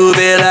you they move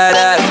it like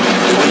that.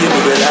 The way you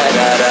move it like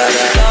that.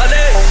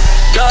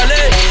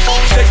 Darling,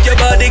 shake your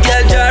body,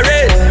 girl,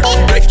 gyrate.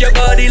 Break your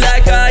body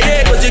like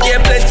I cause you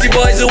get plenty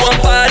boys who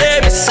want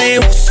party. Me see,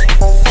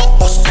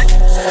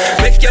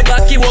 make your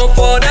back, you won't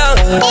fall down.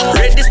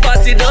 Rate this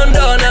party done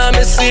now.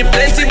 Me see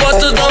plenty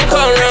bottles don't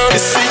come round. Me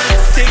see,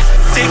 tick,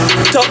 tick,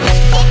 tock,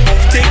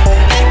 tick,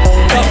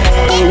 tock,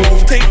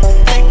 tick,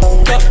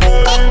 tock,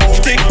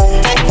 tick,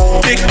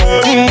 tick,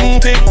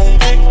 tick,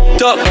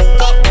 tock,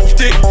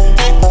 tick,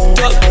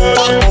 tock,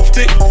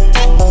 tick,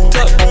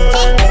 tock,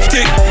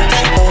 tick,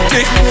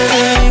 tick.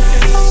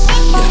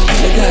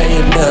 The guy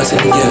in dancing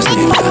the girls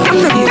need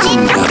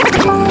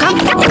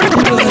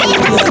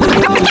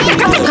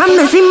come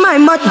and see my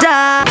mother.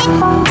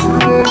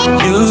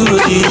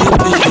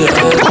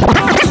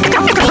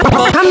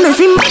 Come and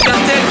see my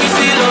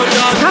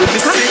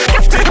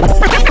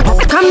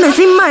come and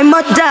see my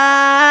mother.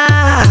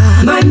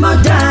 My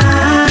mother.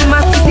 You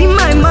must see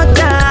my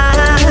mother.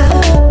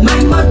 My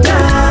mother.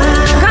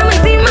 Come and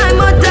see my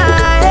mother.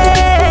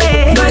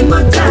 Hey. My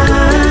mother.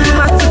 You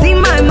must see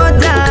my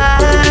mother.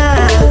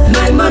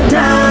 My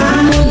mother.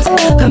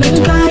 Come and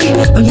carry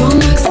on your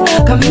max.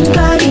 Come and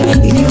carry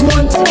if you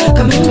want.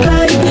 Come and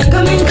carry.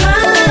 Come and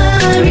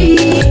carry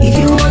if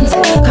you want.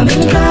 Come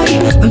and carry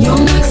on your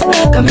max.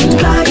 Come and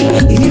carry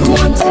if you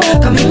want.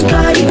 Come and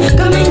carry.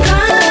 Come and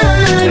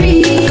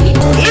carry.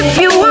 If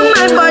you want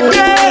my body,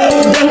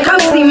 then come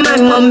see my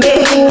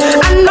mommy.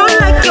 I don't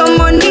like your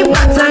money,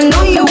 but I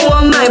know you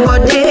want my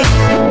body.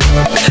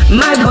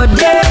 My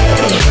body,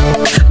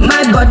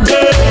 my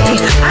body.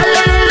 I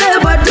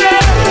love body.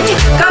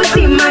 Come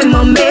see my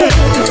mommy.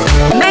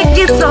 Make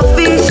it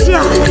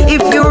official.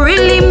 If you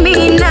really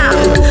mean now,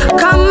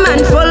 come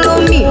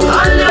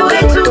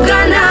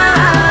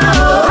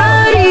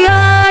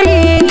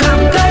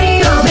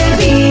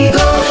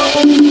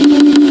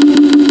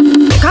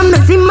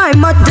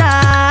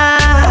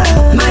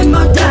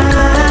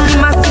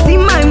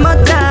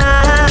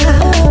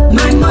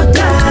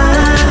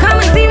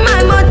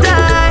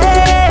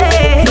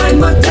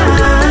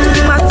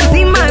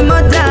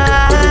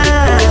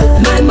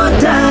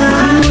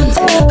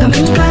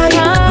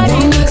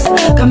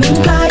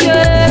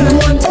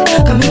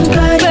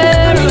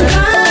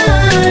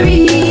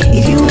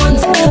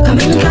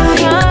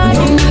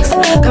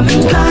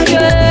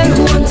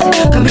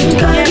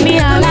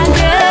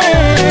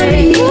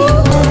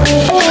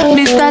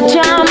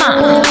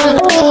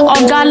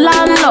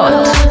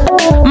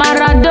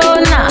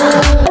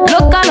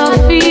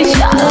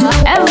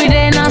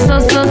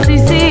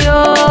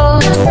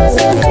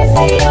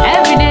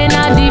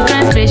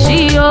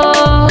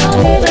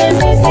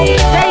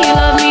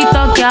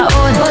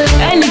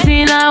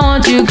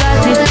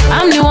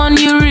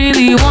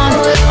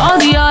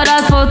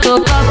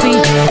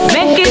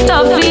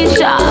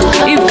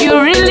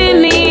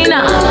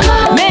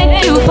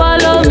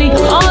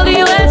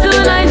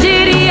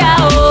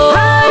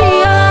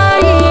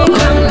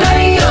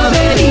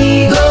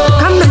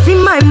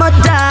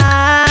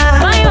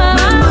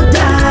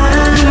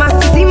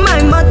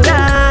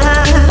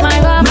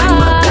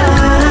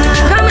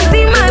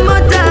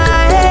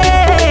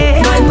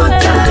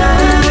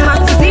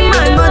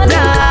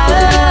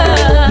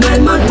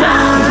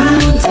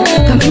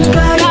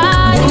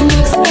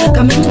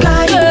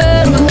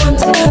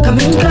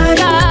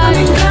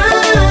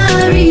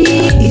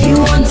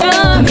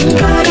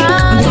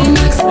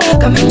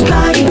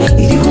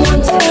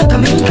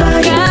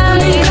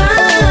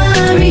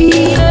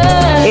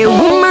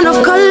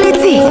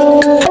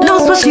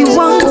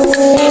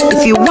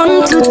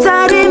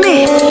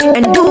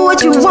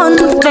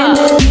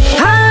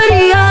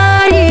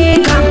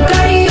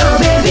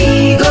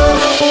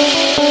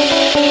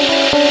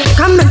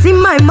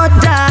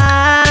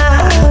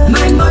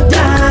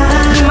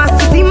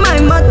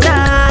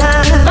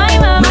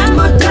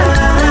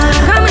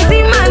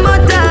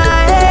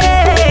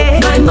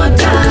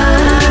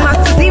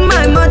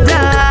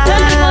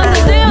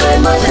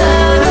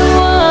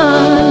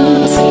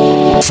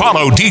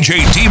Follow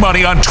DJ D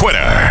Money on Twitter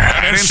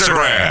and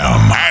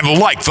Instagram, and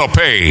like the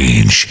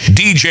page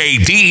DJ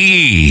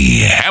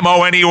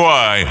DEMONEY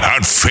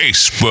on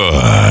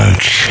Facebook.